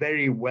a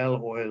very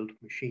well-oiled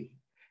machine.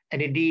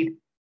 And indeed,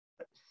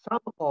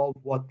 some of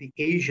what the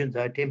Asians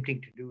are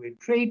attempting to do in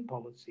trade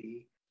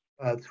policy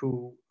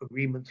through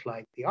agreements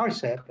like the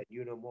RCEP, and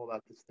you know more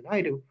about this than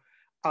I do,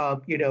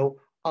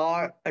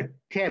 are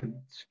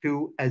attempts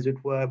to, as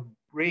it were,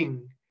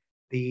 bring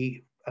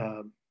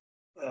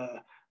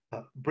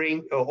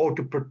or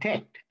to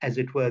protect, as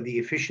it were, the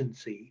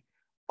efficiency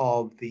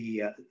of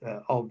the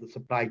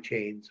supply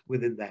chains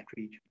within that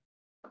region.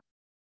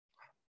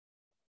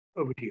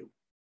 Over to you.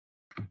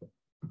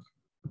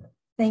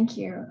 Thank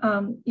you.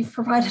 You've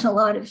provided a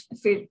lot of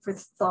food for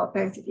thought,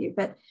 both of you.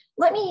 But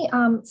let me,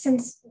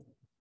 since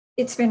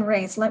it's been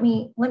raised, let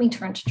me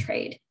turn to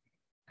trade.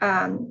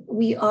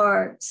 We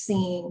are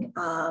seeing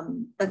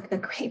a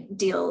great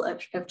deal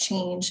of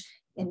change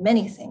in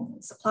many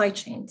things, supply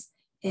chains,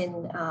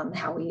 in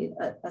how we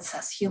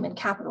assess human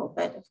capital.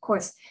 But of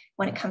course,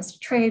 when it comes to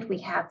trade, we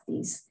have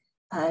these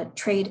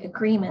trade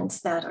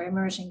agreements that are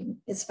emerging,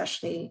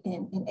 especially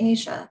in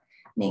Asia,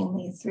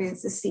 namely through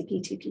the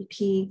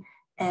CPTPP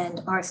and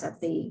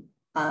RCEP,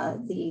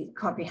 the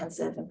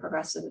Comprehensive and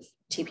Progressive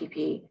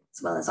TPP,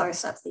 as well as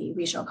RCEP, the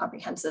Regional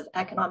Comprehensive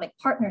Economic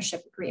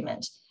Partnership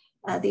Agreement.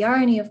 The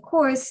irony, of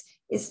course,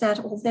 is that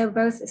although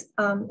both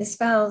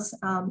espouse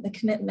a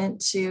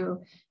commitment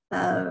to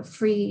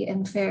free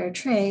and fair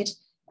trade,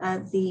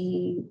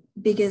 the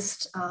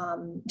biggest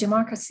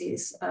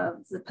democracies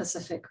of the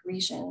Pacific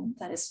region,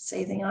 that is to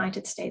say the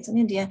United States and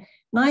India,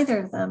 neither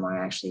of them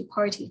are actually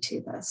party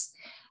to this.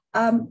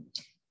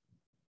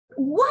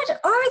 What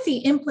are the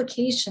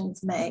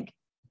implications, Meg,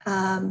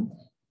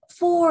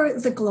 for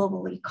the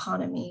global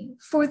economy,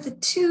 for the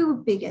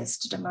two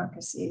biggest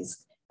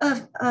democracies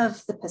of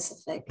the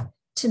Pacific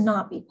to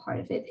not be part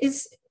of it?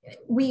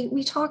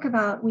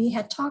 We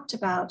had talked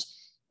about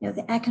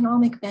the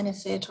economic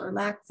benefit or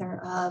lack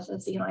thereof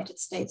of the United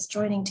States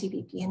joining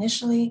TPP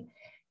initially,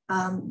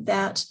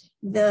 that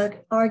the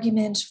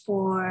argument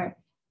for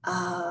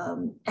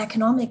the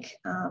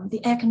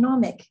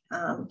economic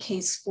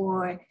case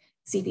for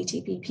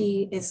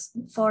CPTPP is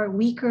far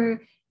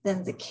weaker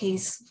than the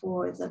case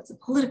for the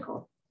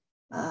political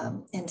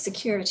and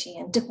security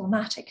and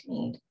diplomatic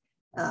need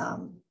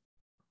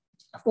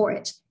for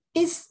it.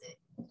 Is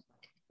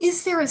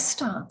there a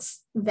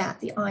stance that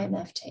the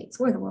IMF takes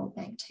or the World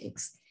Bank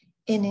takes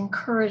in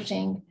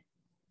encouraging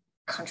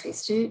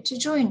countries to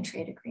join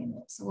trade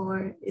agreements,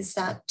 or is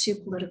that too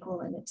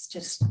political and it's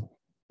just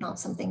not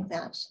something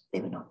that they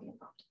would not be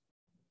involved?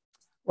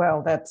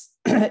 Well, that's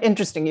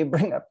interesting you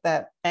bring up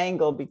that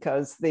angle,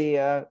 because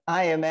the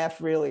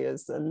IMF really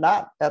is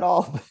not at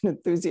all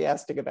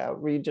enthusiastic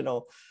about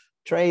regional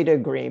trade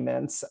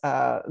agreements.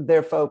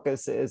 Their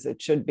focus is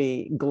it should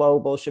be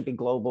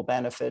global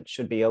benefit,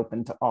 should be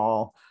open to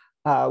all,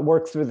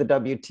 work through the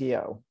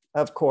WTO.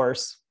 Of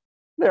course,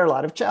 there are a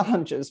lot of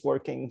challenges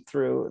working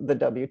through the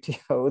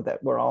WTO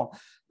that we're all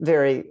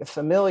very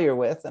familiar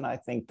with. And I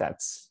think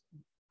that's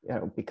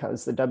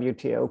because the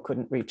WTO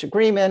couldn't reach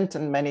agreement,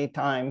 and many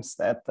times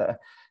that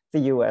the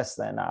US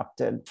then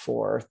opted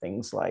for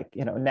things like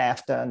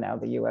NAFTA, now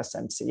the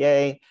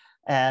USMCA,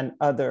 and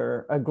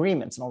other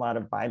agreements, and a lot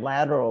of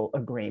bilateral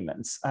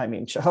agreements. I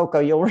mean,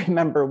 Chihoko, you'll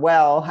remember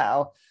well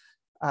how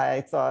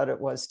I thought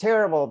it was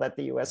terrible that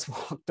the US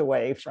walked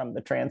away from the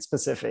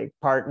Trans-Pacific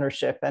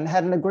Partnership and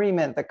had an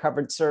agreement that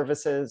covered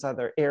services,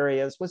 other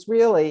areas, was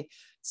really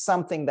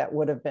something that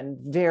would have been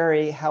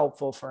very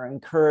helpful for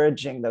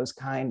encouraging those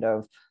kind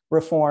of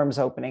reforms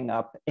opening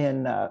up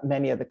in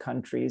many of the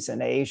countries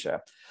in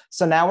Asia.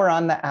 So now we're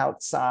on the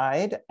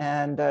outside,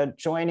 and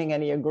joining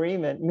any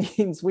agreement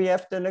means we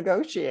have to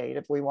negotiate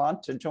if we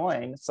want to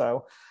join.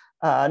 So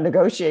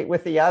negotiate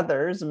with the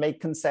others,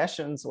 make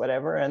concessions,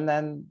 whatever. And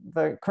then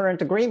the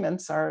current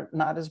agreements are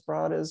not as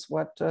broad as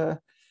what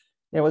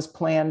was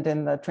planned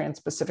in the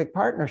Trans-Pacific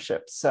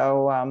Partnership.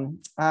 So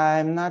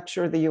I'm not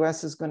sure the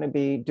US is going to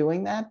be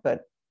doing that,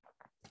 but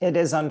it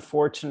is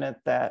unfortunate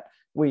that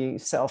we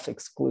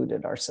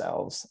self-excluded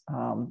ourselves.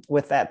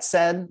 With that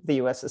said, the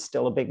US is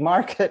still a big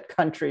market.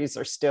 Countries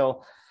are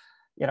still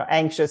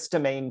anxious to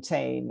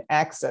maintain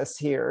access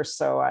here.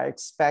 So I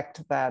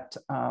expect that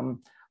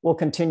we'll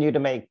continue to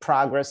make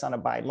progress on a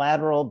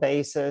bilateral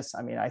basis.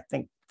 I mean, I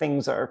think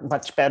things are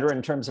much better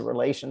in terms of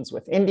relations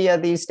with India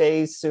these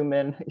days.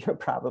 Suman, you're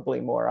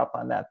probably more up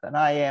on that than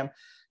I am.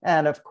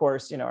 And of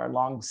course, our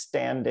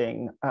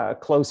longstanding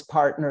close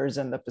partners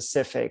in the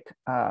Pacific,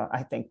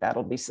 I think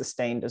that'll be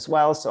sustained as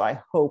well. So I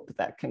hope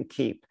that can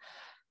keep,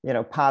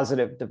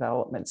 positive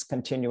developments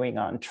continuing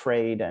on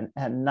trade,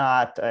 and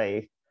not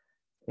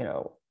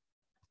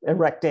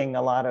erecting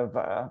a lot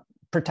of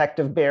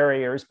protective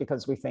barriers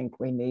because we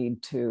think we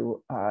need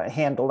to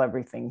handle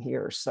everything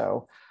here.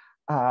 So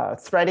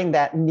threading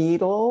that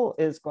needle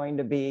is going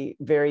to be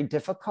very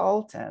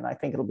difficult. And I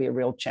think it'll be a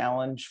real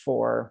challenge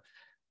for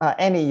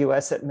any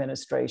US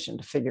administration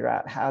to figure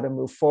out how to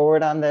move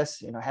forward on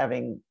this,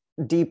 having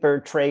deeper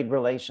trade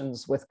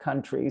relations with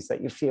countries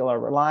that you feel are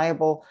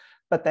reliable,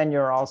 but then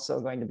you're also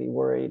going to be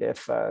worried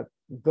if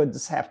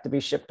goods have to be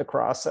shipped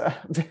across a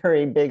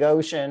very big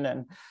ocean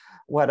and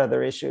what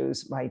other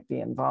issues might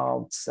be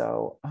involved.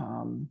 So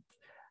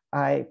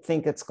I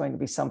think it's going to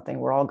be something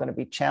we're all going to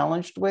be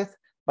challenged with,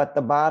 but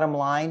the bottom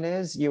line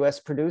is US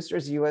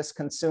producers, US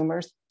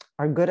consumers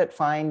are good at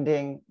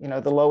finding,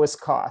 the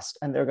lowest cost,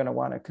 and they're going to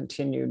want to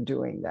continue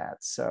doing that.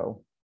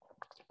 So,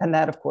 and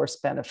that of course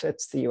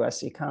benefits the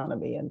US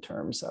economy in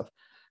terms of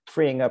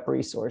freeing up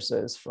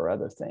resources for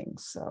other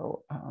things.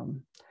 So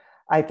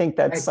I think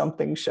that's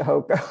something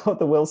Chihoko,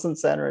 the Wilson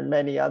Center, and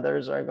many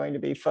others are going to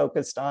be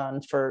focused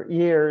on for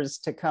years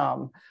to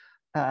come.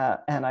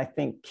 And I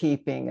think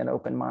keeping an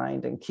open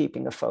mind and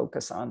keeping a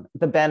focus on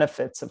the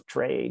benefits of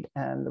trade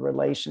and the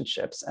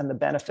relationships and the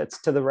benefits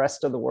to the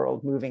rest of the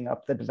world moving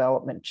up the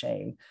development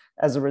chain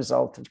as a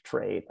result of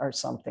trade are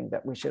something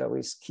that we should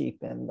always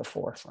keep in the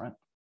forefront.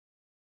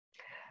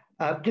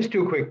 Just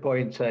two quick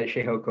points,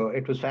 Shehoko.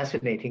 It was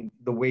fascinating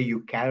the way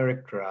you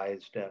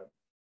characterized, the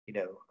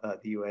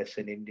U.S.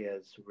 and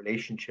India's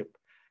relationship.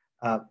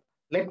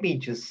 Let me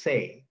just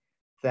say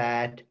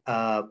that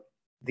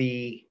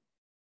the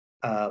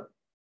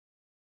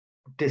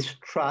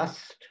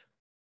distrust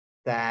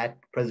that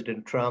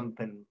President Trump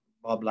and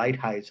Bob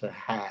Lighthizer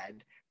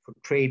had for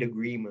trade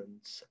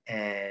agreements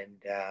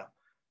and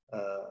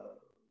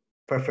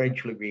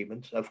preferential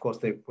agreements, of course,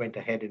 they went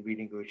ahead and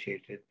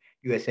renegotiated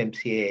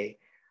USMCA,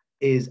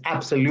 is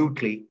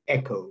absolutely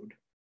echoed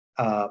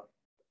by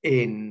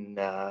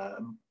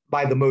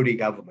the Modi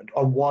government,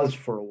 or was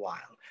for a while.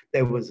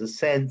 There was a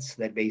sense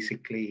that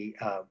basically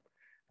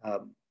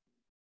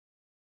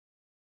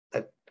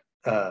the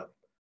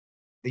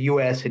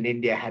US and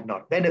India had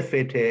not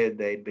benefited,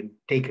 they'd been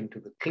taken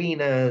to the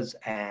cleaners,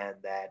 and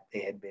that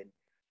they had been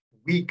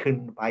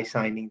weakened by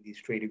signing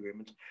these trade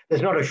agreements.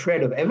 There's not a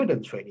shred of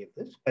evidence for any of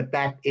this, but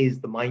that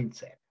is the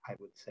mindset, I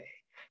would say.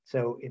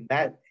 So in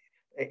that,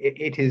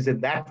 it is in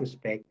that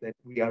respect that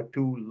we are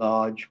two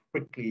large,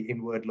 prickly,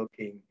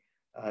 inward-looking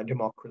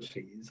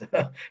democracies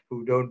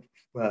who don't,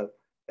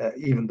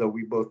 even though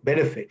we both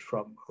benefit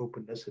from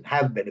openness and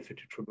have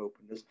benefited from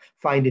openness,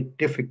 find it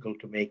difficult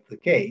to make the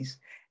case.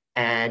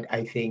 And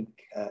I think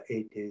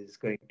it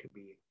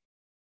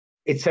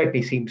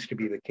certainly seems to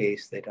be the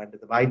case that under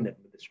the Biden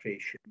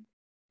administration,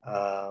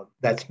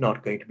 that's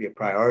not going to be a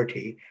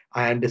priority.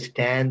 I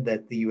understand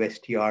that the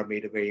USTR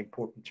made a very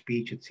important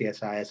speech at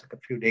CSIS a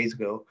few days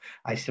ago.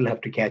 I still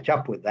have to catch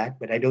up with that,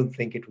 but I don't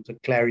think it was a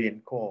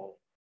clarion call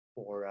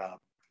for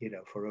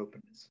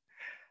openness.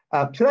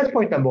 So that's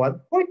point number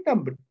one. Point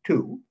number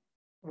two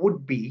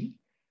would be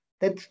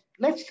that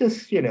let's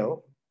just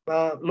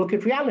look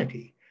at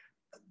reality.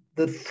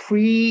 The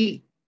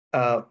three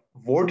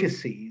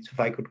vortices, if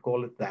I could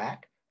call it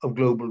that, of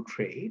global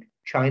trade,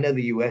 China,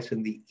 the US,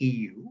 and the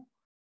EU,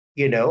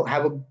 they are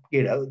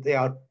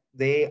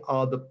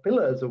the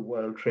pillars of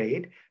world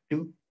trade.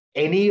 Do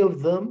any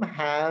of them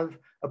have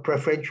a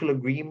preferential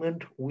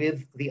agreement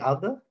with the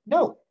other?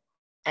 No.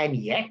 And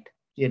yet,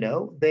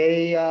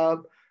 they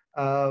have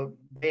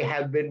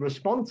been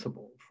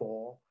responsible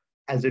for,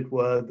 as it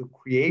were, the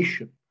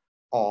creation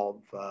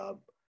of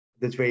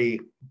this very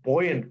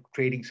buoyant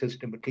trading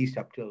system, at least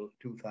up till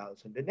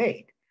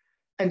 2008.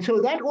 And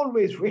so that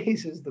always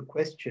raises the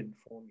question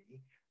for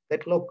me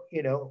that, look,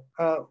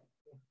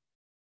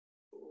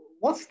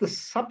 what's the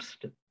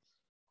substance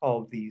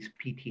of these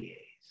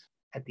PTAs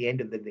at the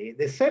end of the day?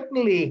 They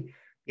certainly,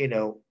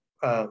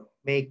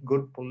 make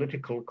good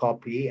political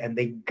copy, and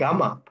they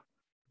gum up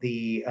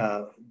the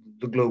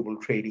global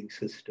trading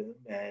system.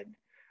 And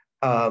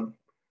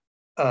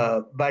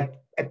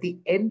but at the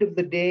end of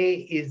the day,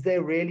 is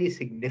there really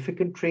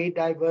significant trade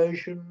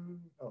diversion?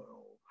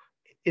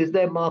 Is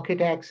there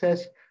market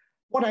access?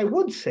 What I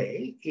would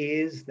say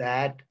is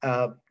that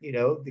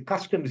the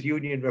customs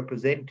union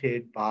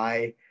represented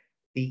by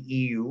the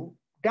EU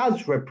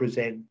does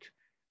represent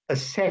a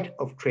set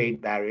of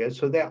trade barriers.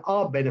 So there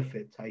are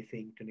benefits, I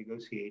think, to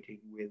negotiating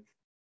with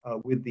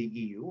the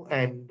EU,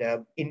 and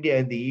India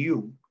and the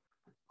EU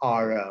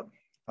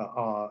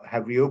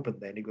have reopened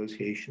their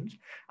negotiations.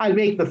 I'll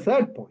make the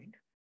third point,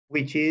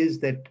 which is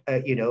that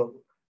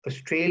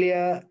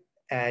Australia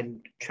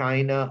and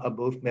China are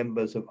both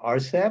members of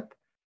RCEP,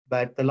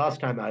 but the last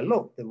time I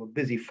looked, they were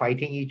busy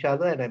fighting each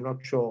other, and I'm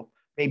not sure,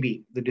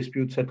 maybe the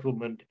dispute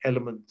settlement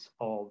elements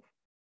of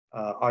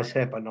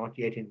RCEP are not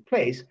yet in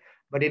place,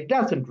 but it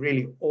doesn't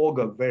really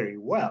augur very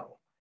well,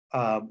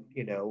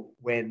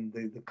 when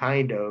the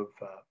kind of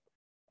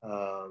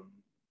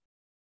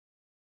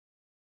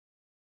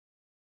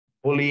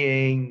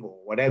bullying or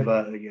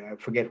whatever, I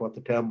forget what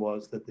the term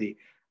was, that the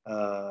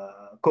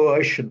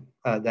coercion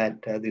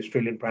that the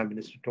Australian Prime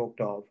Minister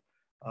talked of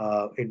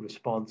in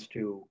response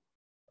to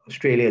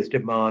Australia's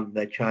demand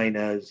that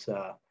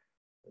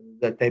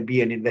that there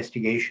be an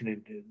investigation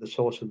into the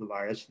source of the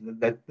virus,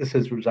 that this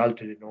has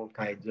resulted in all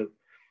kinds of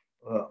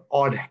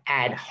odd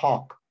ad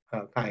hoc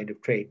kind of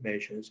trade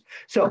measures.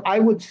 So I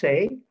would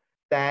say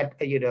that,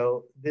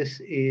 this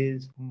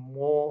is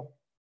more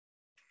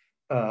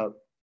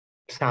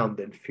sound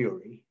than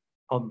fury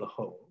on the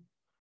whole.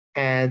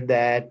 And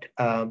that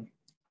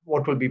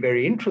what will be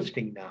very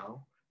interesting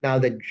now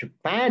that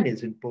Japan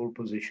is in pole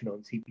position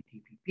on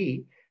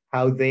CPTPP,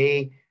 how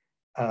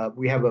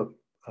we have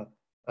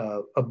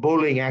a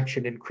bowling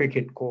action in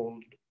cricket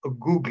called a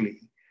googly.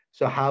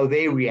 So how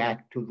they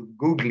react to the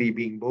googly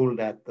being bowled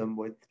at them,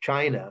 with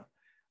China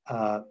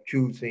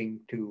choosing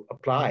to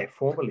apply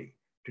formally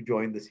to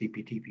join the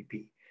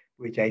CPTPP,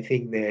 which I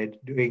think they're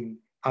doing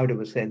out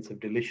of a sense of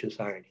delicious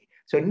irony.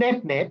 So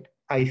net,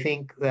 I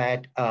think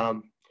that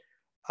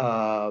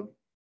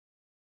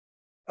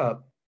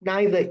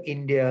neither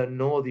India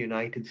nor the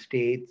United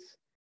States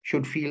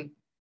should feel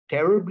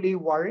terribly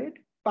worried,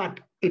 but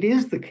it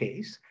is the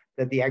case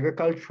that the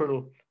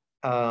agricultural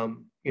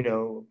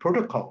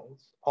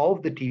protocols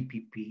of the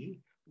TPP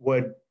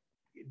were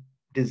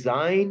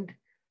designed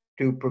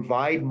to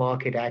provide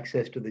market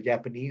access to the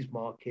Japanese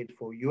market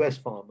for US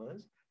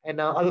farmers, and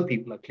now other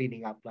people are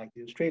cleaning up like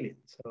the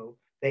Australians. So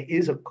there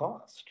is a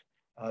cost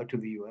to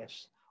the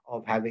US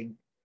of having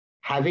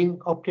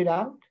opted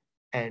out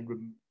and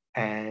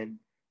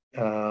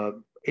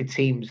it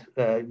seems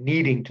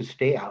needing to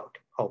stay out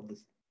of the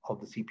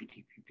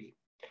CPTPP.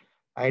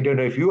 I don't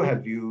know if you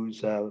have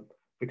views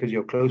because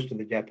you're close to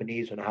the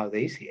Japanese on how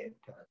they see it.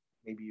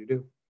 Maybe you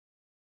do.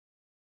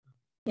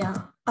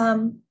 Yeah.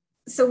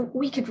 So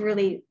we could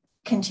really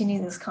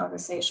continue this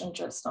conversation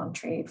just on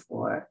trade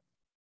for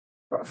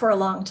a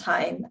long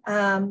time.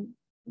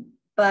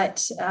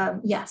 But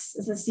yes,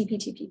 the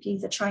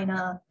CPTPP, the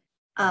China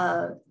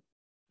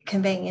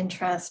conveying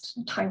interest,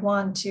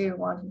 Taiwan too,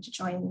 wanting to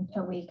join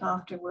a week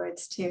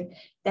afterwards too,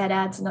 that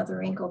adds another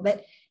wrinkle.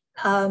 But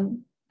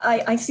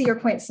I see your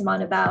point,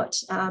 Saman,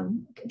 about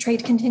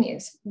trade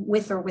continues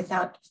with or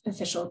without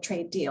official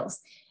trade deals.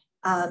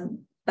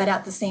 But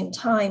at the same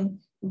time,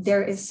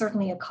 there is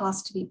certainly a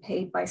cost to be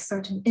paid by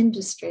certain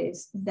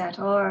industries that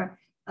are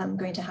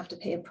going to have to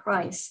pay a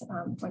price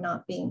for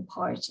not being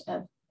part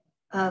of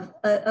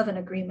an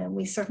agreement.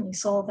 We certainly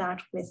saw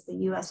that with the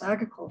US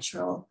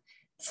agricultural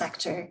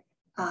sector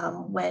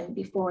when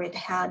before it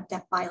had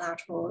that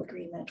bilateral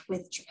agreement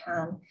with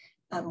Japan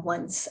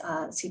once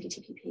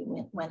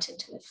CPTPP went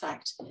into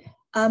effect.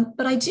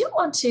 But I do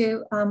want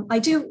to,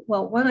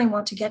 I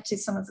want to get to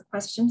some of the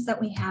questions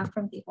that we have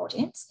from the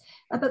audience.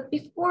 But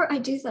before I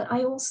do that,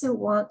 I also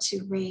want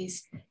to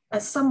raise a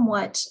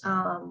somewhat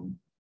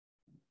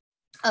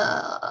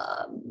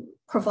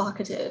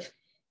provocative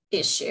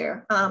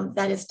issue.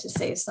 That is to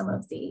say, some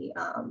of the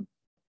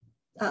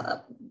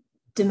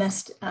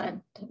domestic,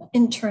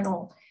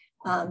 internal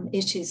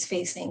issues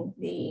facing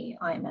the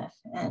IMF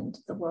and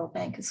the World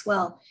Bank as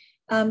well.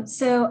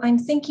 So I'm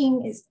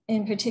thinking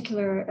in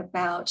particular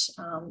about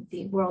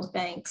the World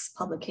Bank's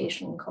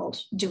publication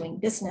called Doing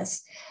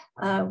Business,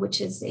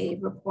 which is a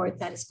report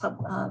that is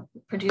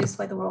produced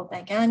by the World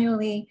Bank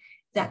annually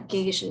that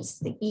gauges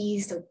the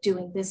ease of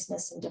doing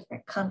business in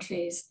different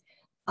countries.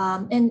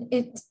 And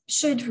it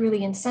should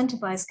really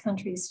incentivize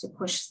countries to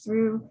push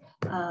through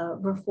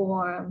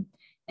reform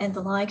and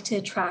the like to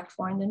attract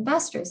foreign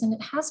investors. And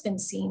it has been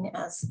seen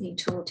as a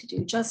tool to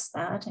do just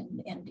that and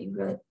a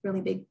really,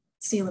 really big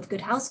seal of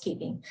good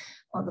housekeeping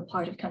on the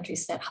part of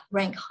countries that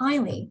rank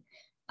highly.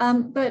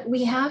 But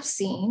we have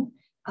seen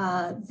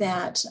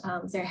that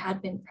there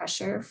had been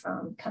pressure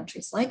from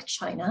countries like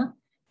China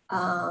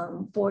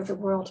for the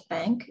World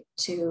Bank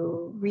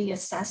to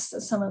reassess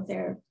some of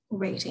their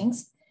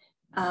ratings,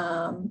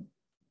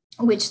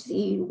 which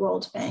the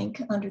World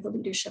Bank, under the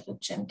leadership of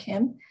Jim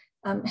Kim,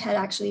 had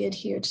actually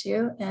adhered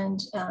to,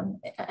 and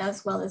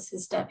as well as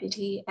his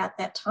deputy at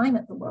that time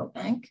at the World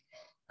Bank,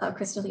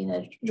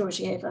 Kristalina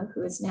Georgieva,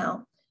 who is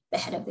now the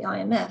head of the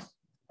IMF.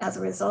 As a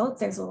result,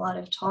 there's a lot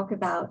of talk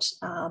about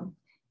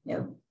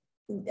the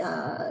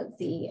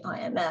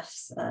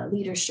IMF's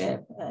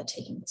leadership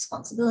taking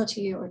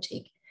responsibility, or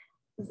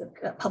the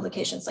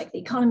publications like The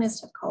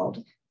Economist have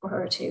called for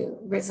her to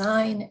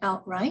resign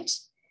outright.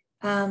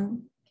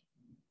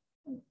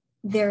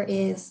 There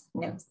is,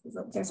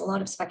 there's a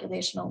lot of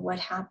speculation on what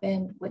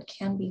happened, what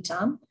can be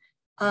done.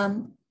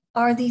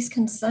 Are these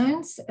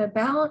concerns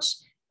about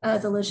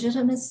the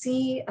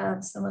legitimacy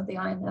of some of the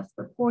IMF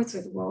reports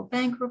or the World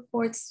Bank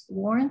reports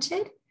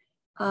warranted?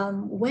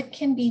 What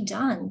can be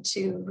done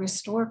to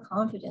restore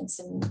confidence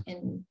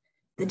in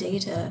the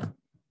data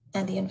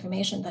and the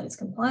information that is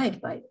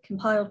compiled by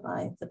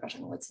the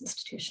Bretton Woods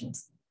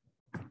institutions?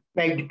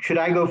 Meg, should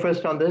I go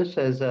first on this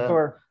as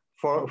Sure.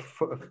 For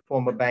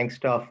former bank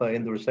staff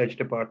in the research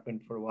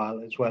department for a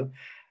while as well?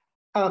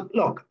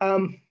 Look,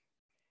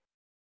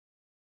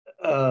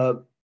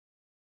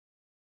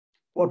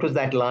 what was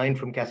that line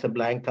from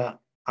Casablanca?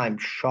 I'm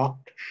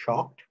shocked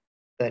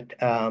that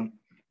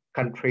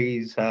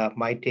countries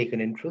might take an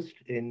interest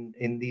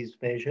in these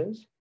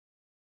measures.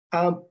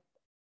 I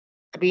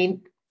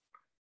mean,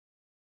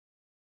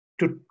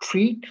 to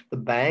treat the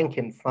bank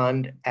and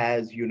fund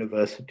as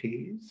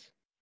universities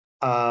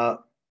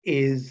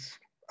is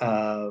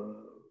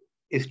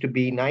to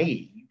be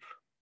naive,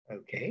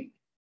 okay?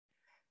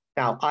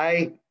 Now,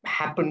 I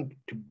happened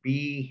to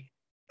be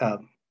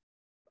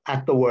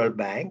at the World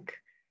Bank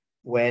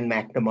when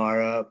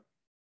McNamara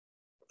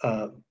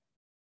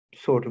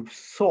sort of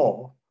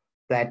saw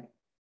that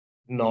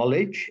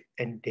knowledge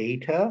and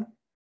data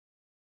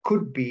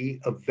could be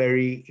a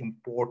very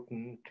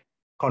important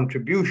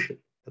contribution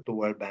that the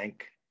World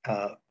Bank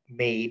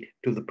made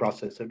to the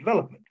process of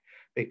development.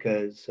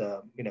 Because,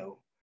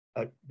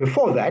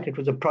 before that, it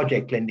was a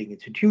project lending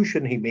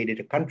institution. He made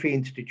it a country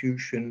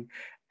institution.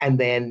 And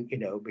then,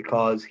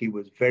 because he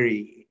was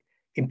very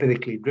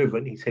empirically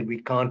driven, he said,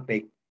 we can't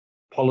make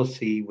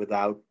policy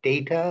without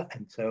data.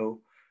 And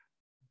so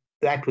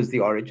that was the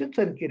origins.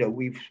 And,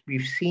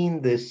 we've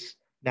seen this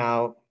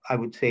now. I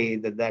would say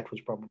that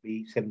was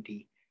probably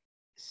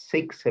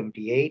 76,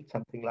 78,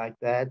 something like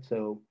that.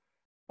 So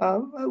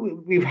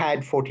we've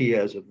had 40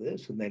 years of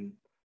this. And then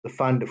the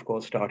fund, of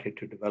course, started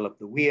to develop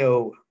the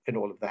WEO and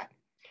all of that.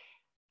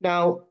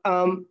 Now,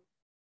 I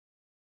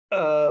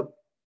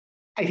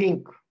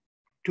think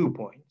 2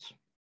 points.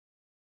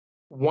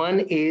 One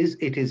is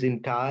it is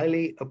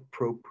entirely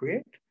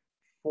appropriate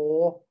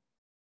for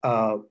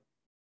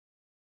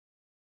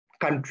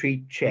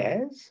country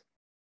chairs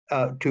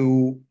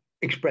to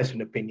express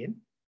an opinion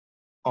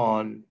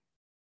on,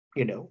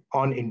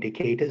 on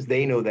indicators.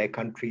 They know their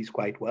countries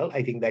quite well.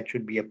 I think that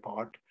should be a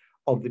part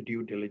of the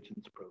due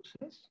diligence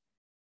process.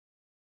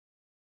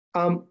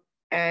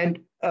 And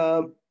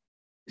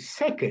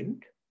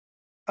second,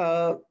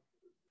 there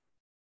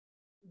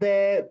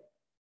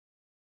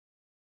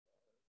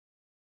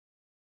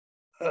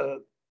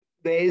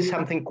is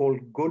something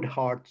called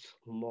Goodhart's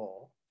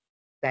law,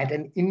 that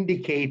an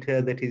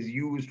indicator that is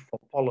used for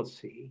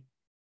policy,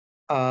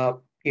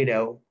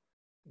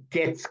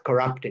 gets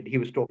corrupted. He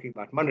was talking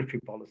about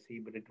monetary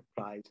policy, but it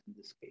applies in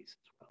this case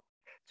as well.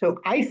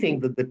 So I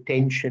think that the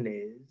tension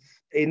is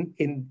in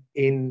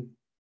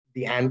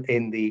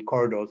the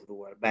corridors of the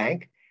World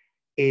Bank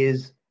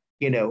is,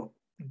 do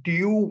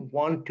you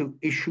want to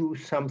issue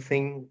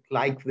something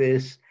like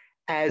this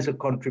as a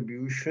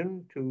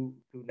contribution to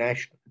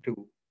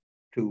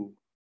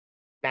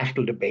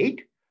national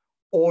debate,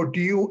 or do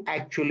you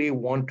actually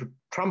want to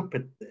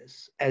trumpet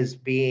this as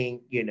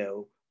being,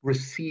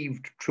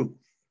 received truth?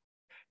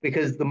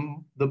 Because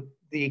the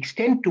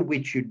extent to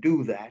which you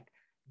do that,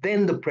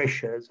 then the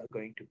pressures are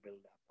going to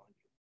build up on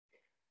you.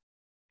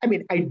 I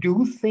mean, I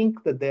do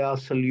think that there are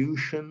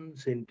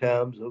solutions in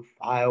terms of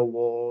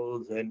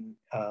firewalls and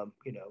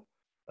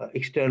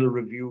external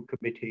review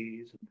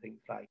committees and things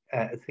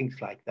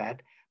like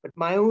that. But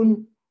my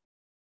own,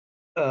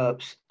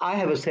 I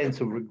have a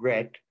sense of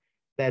regret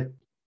that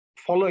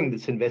following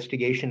this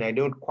investigation, I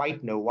don't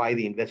quite know why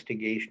the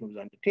investigation was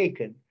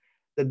undertaken,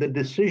 that the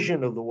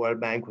decision of the World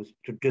Bank was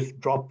to just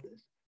drop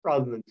this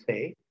rather than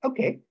say,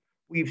 okay,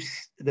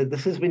 that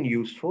this has been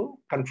useful.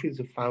 Countries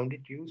have found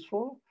it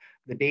useful.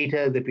 The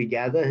data that we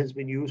gather has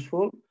been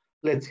useful.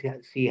 Let's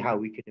see how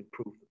we can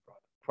improve the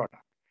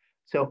product.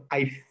 So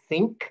I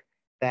think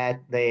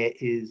that there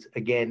is,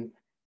 again,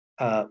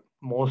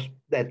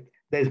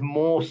 there's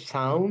more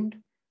sound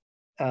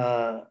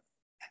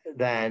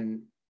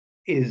than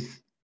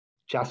is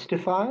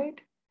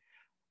justified.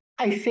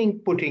 I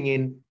think putting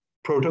in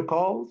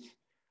protocols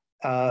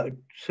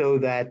so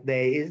that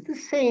there is the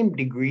same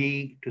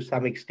degree, to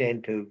some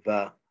extent, of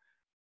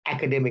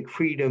academic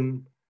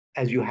freedom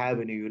as you have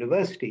in a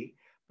university,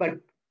 but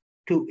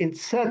to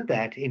insert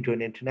that into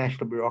an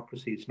international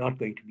bureaucracy is not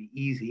going to be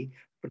easy,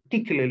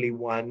 particularly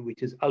one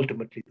which is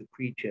ultimately the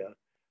creature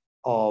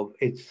of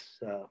its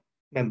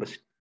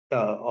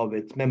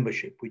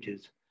membership, which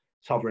is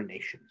sovereign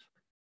nations.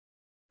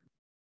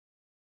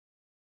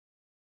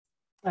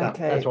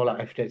 Okay. That's all I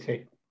have to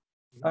say.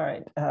 All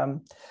right.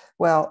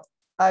 Well,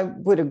 I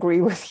would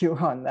agree with you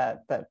on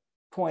that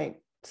point,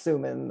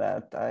 Suman,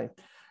 that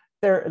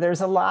there's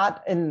a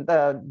lot in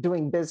the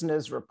Doing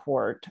Business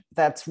report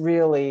that's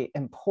really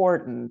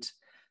important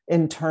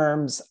in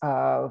terms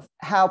of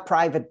how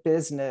private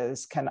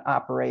business can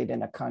operate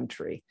in a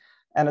country.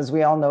 And as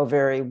we all know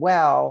very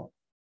well,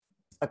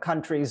 a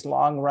country's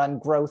long-run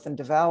growth and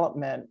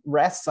development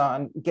rests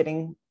on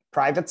getting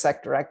private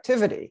sector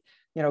activity.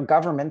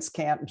 Governments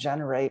can't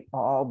generate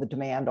all the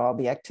demand, all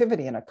the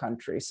activity in a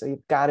country. So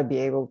you've got to be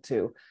able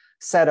to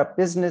set up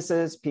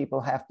businesses.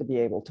 People have to be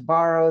able to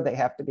borrow. They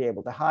have to be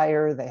able to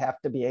hire. They have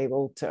to be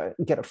able to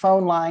get a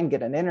phone line,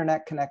 get an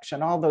internet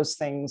connection, all those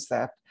things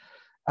that,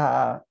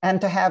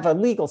 and to have a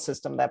legal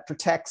system that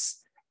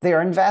protects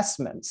their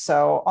investments.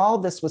 So all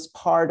this was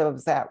part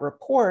of that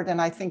report.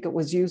 And I think it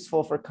was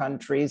useful for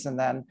countries. And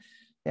then,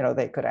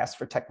 they could ask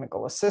for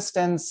technical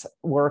assistance,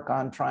 work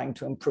on trying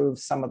to improve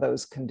some of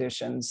those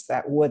conditions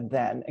that would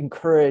then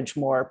encourage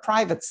more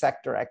private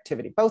sector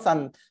activity, both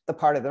on the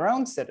part of their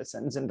own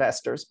citizens,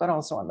 investors, but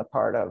also on the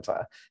part of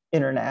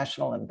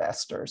international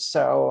investors.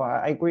 So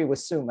I agree with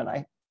Suman.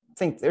 I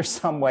think there's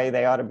some way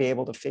they ought to be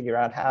able to figure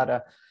out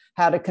how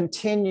to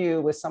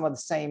continue with some of the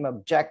same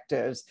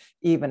objectives,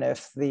 even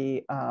if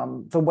the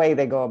way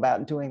they go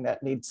about doing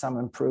that needs some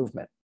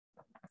improvement.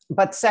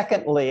 But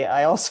secondly,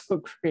 I also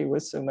agree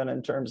with Suman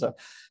in terms of,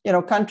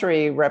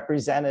 country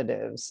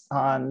representatives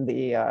on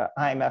the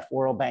IMF,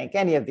 World Bank,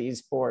 any of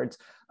these boards.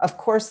 Of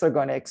course, they're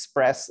going to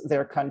express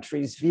their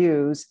country's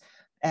views.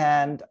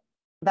 And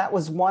that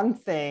was one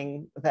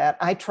thing that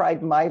I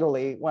tried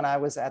mightily when I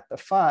was at the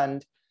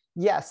fund.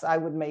 Yes, I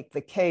would make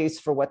the case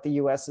for what the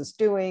US is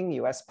doing,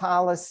 US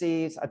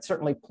policies. I'd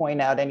certainly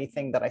point out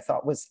anything that I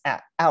thought was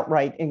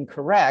outright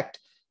incorrect,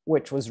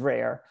 which was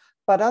rare.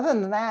 But other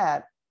than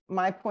that,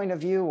 my point of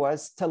view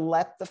was to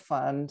let the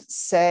fund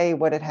say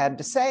what it had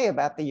to say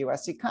about the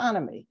US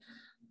economy.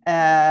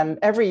 And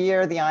every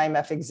year the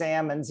IMF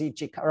examines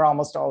or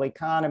almost all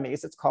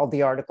economies. It's called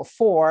the Article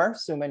 4.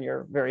 Suman,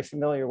 you're very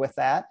familiar with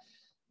that.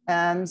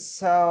 And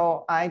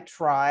so I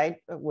tried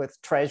with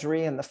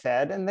Treasury and the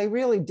Fed, and they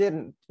really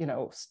didn't,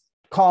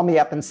 call me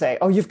up and say,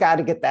 oh, you've got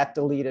to get that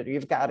deleted, or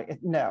you've got to,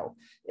 no.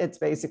 It's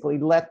basically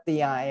let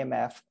the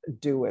IMF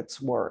do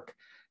its work.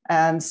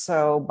 And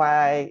so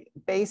by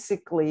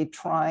basically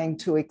trying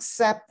to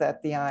accept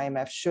that the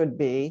IMF should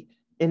be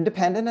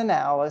independent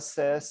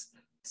analysis,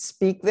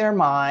 speak their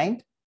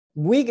mind,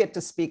 We get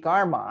to speak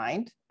our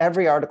mind.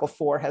 Every Article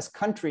 4 has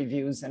country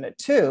views in it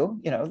too.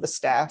 The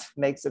staff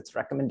makes its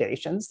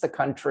recommendations, the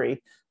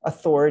country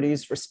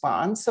authorities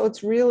respond. So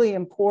it's really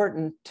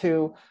important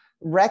to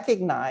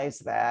recognize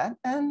that.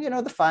 And,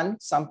 the fun,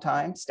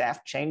 sometimes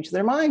staff change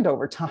their mind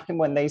over time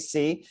when they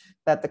see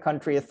that the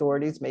country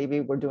authorities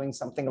maybe were doing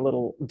something a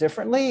little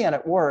differently and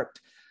it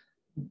worked.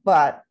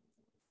 But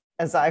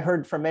as I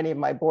heard from many of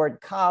my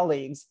board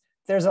colleagues,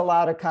 there's a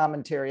lot of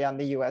commentary on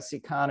the US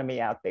economy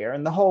out there,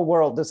 and the whole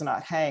world does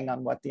not hang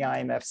on what the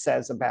IMF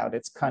says about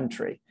its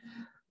country.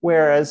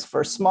 Whereas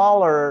for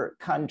smaller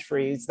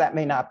countries, that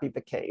may not be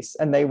the case,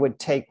 and they would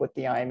take what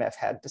the IMF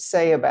had to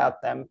say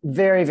about them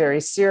very, very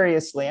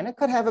seriously, and it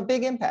could have a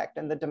big impact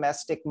in the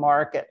domestic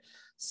market.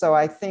 So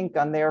I think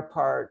on their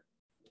part,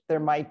 there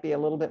might be a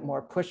little bit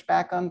more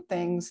pushback on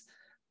things,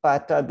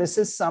 but this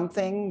is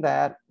something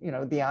that,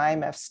 the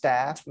IMF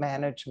staff,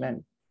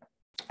 management,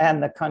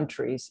 and the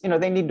countries,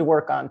 they need to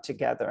work on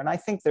together. And I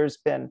think there's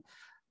been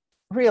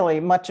really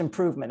much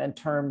improvement in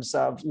terms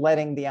of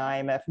letting the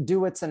IMF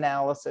do its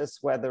analysis,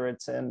 whether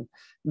it's in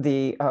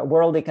the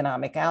World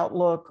Economic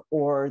Outlook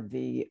or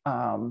the,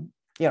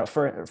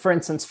 for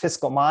instance,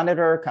 Fiscal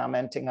Monitor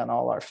commenting on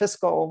all our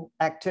fiscal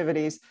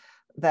activities,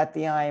 that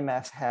the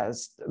IMF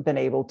has been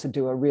able to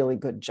do a really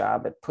good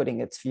job at putting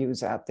its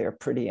views out there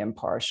pretty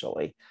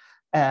impartially.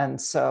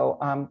 And so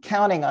I'm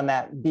counting on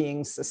that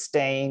being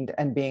sustained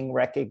and being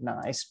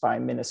recognized by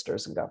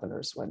ministers and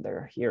governors when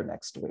they're here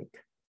next week.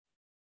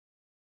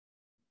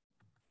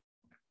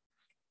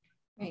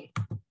 Great,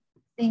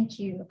 thank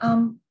you.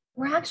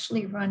 We're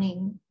actually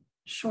running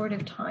short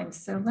of time,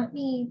 so let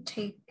me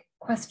take a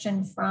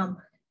question from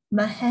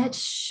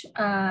Mahesh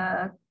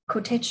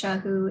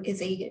Kotecha, who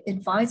is an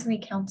advisory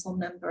council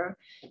member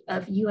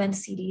of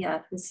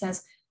UNCDF, who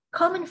says,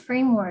 common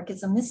framework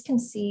is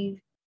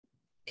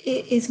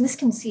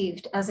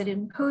misconceived as it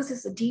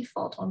imposes a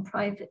default on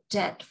private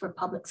debt for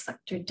public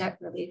sector debt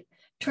relief,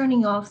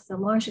 turning off the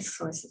largest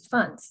source of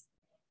funds.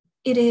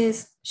 It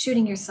is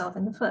shooting yourself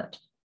in the foot.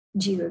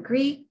 Do you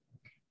agree?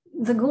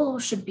 The goal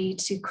should be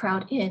to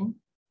crowd in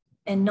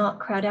and not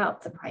crowd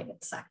out the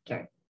private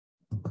sector.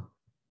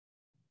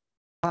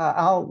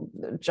 I'll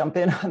jump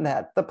in on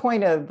that. The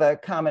point of the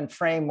common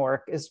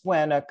framework is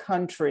when a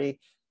country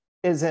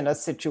is in a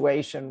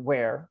situation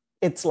where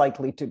it's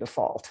likely to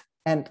default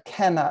and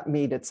cannot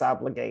meet its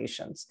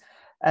obligations.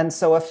 And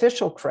so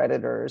official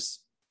creditors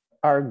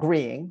are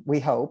agreeing, we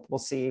hope, we'll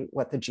see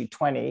what the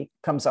G20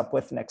 comes up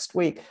with next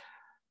week,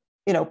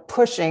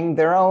 pushing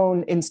their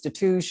own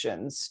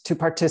institutions to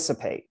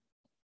participate,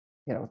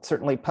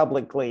 certainly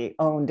publicly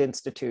owned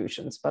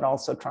institutions, but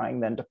also trying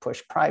then to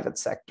push private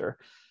sector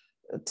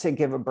to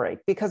give a break,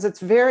 because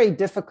it's very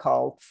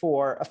difficult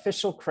for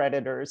official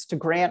creditors to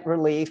grant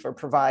relief or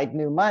provide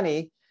new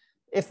money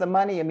if the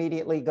money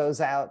immediately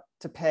goes out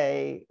to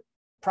pay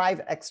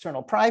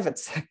external private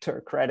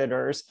sector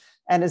creditors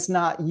and is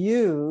not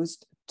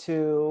used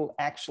to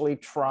actually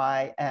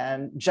try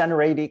and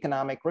generate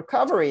economic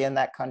recovery in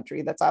that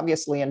country that's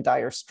obviously in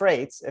dire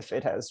straits if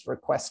it has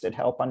requested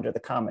help under the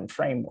common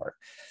framework.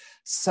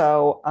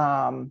 So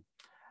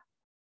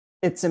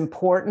it's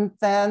important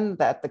then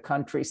that the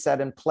country set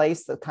in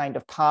place the kind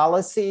of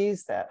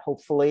policies that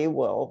hopefully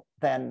will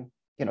then,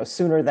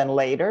 sooner than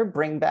later,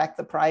 bring back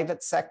the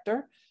private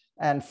sector.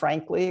 And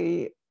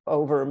frankly,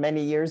 over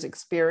many years'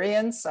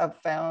 experience, I've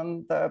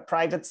found the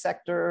private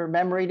sector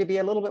memory to be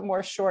a little bit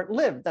more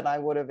short-lived than I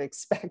would have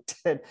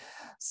expected.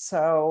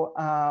 So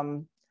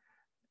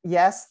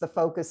yes, the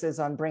focus is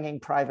on bringing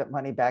private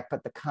money back,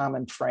 but the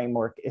common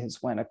framework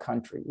is when a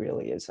country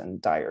really is in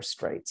dire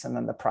straits, and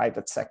then the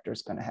private sector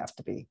is going to have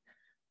to be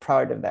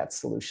part of that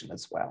solution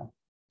as well.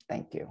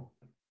 Thank you.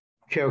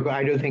 Sure,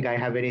 I don't think I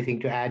have anything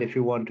to add if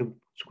you want to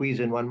squeeze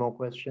in one more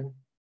question.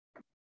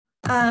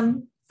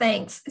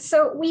 Thanks.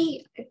 So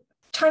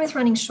time is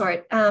running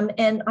short,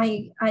 and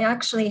I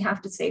actually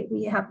have to say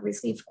we have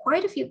received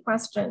quite a few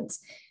questions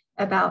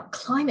about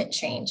climate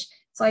change.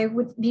 So I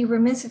would be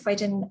remiss if I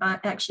didn't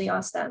actually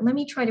ask that. Let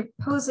me try to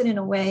pose it in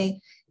a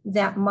way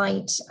that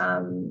might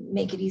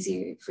make it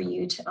easier for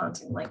you to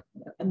answer in like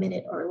a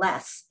minute or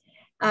less.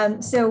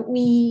 So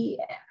we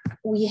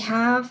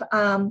have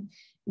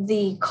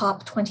the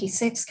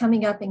COP26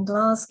 coming up in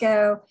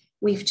Glasgow.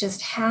 We've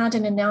just had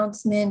an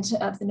announcement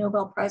of the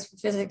Nobel Prize for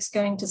Physics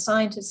going to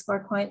scientists who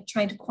are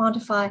trying to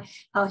quantify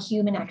how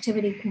human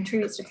activity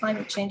contributes to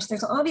climate change.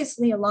 There's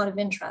obviously a lot of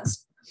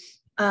interest,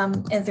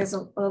 and there's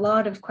a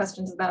lot of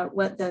questions about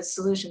what the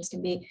solutions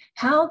can be.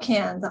 How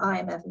can the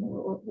IMF and the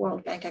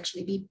World Bank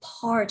actually be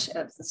part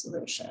of the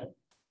solution?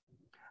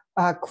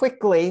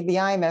 Quickly, the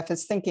IMF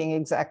is thinking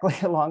exactly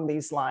along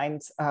these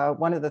lines.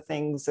 One of the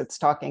things it's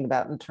talking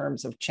about in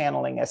terms of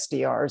channeling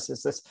SDRs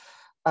is this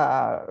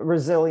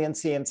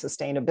resiliency and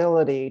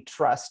sustainability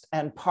trust.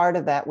 And part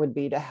of that would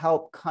be to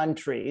help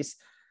countries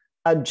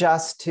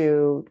adjust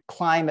to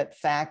climate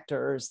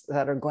factors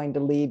that are going to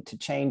lead to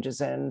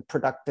changes in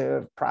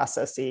productive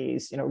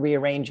processes,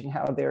 rearranging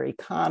how their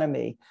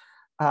economy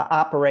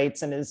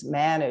operates and is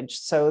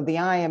managed. So the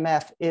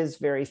IMF is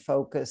very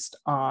focused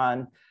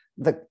on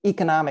the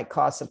economic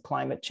costs of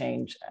climate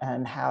change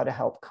and how to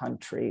help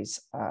countries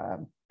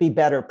be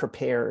better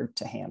prepared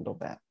to handle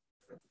that.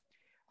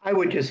 I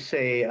would just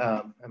say,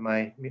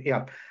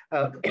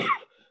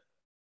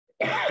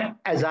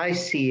 as I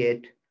see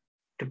it,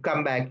 to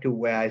come back to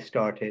where I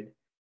started,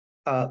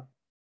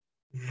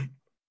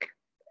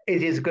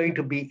 it is going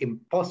to be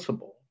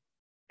impossible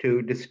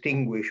to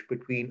distinguish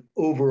between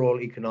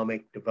overall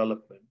economic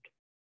development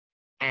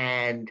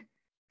and,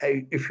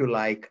 if you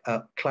like,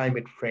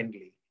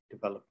 climate-friendly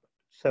development.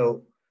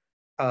 So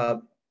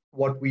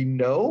what we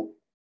know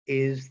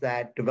is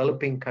that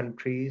developing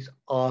countries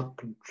are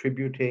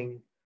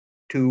contributing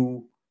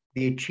to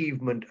the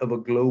achievement of a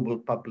global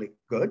public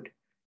good.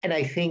 And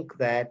I think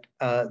that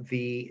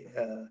the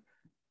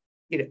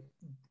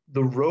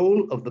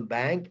role of the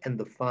bank and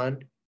the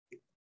fund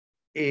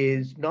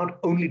is not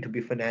only to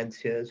be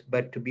financiers,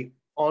 but to be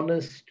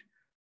honest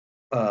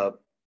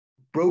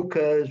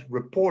brokers,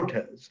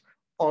 reporters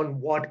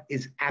on what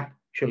is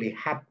actually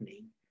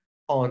happening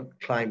on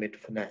climate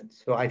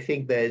finance. So I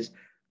think there's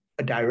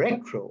a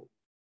direct role,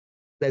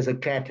 there's a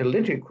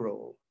catalytic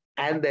role,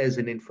 and there's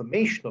an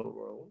informational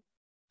role.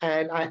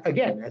 And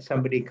again, as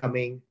somebody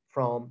coming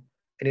from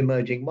an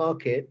emerging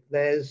market,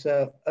 there's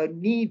a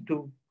need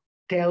to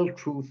tell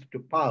truth to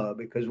power,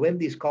 because when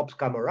these COPs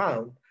come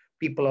around,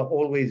 people are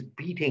always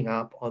beating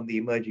up on the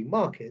emerging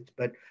markets,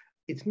 but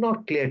it's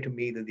not clear to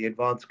me that the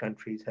advanced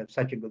countries have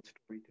such a good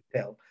story to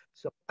tell.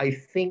 So I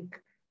think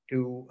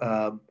to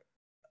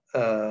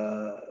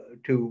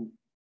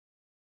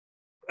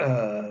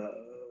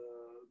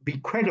be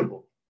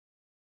credible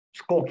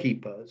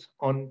scorekeepers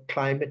on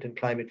climate and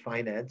climate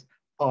finance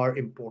are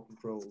important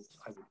roles,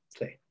 I would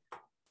say,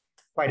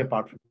 quite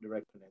apart from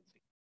direct financing.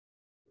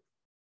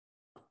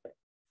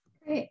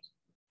 Great.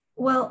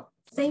 Well,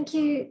 thank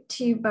you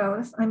to you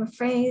both. I'm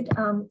afraid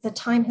the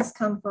time has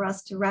come for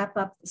us to wrap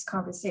up this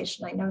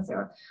conversation. I know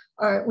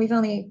we've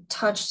only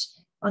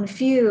touched on a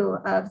few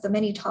of the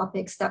many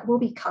topics that will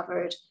be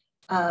covered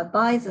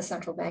by the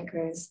central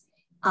bankers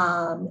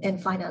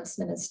and finance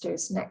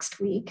ministers next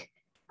week.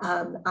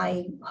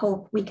 I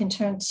hope we can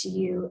turn to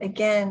you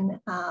again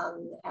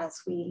as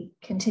we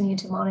continue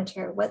to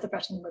monitor what the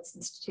Bretton Woods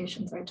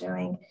institutions are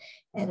doing,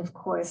 and of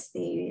course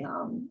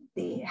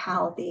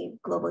how the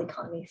global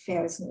economy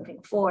fares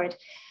moving forward.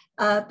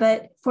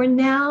 But for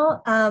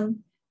now,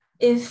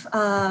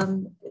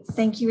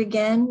 thank you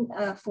again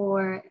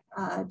for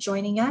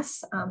joining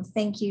us.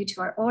 Thank you to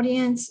our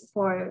audience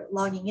for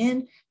logging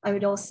in. I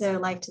would also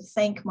like to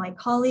thank my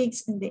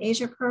colleagues in the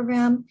Asia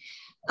program,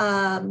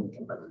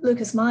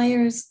 Lucas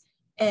Myers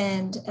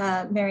and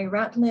Mary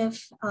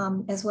Ratliff,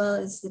 as well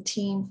as the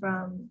team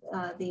from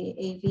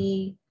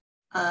the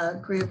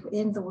AV group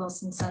in the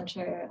Wilson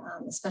Center,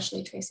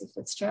 especially Tracy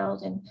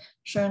Fitzgerald and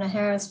Sharona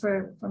Harris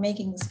for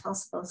making this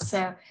possible.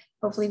 So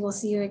hopefully we'll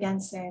see you again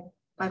soon.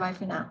 Bye-bye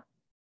for now.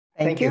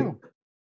 Thank you.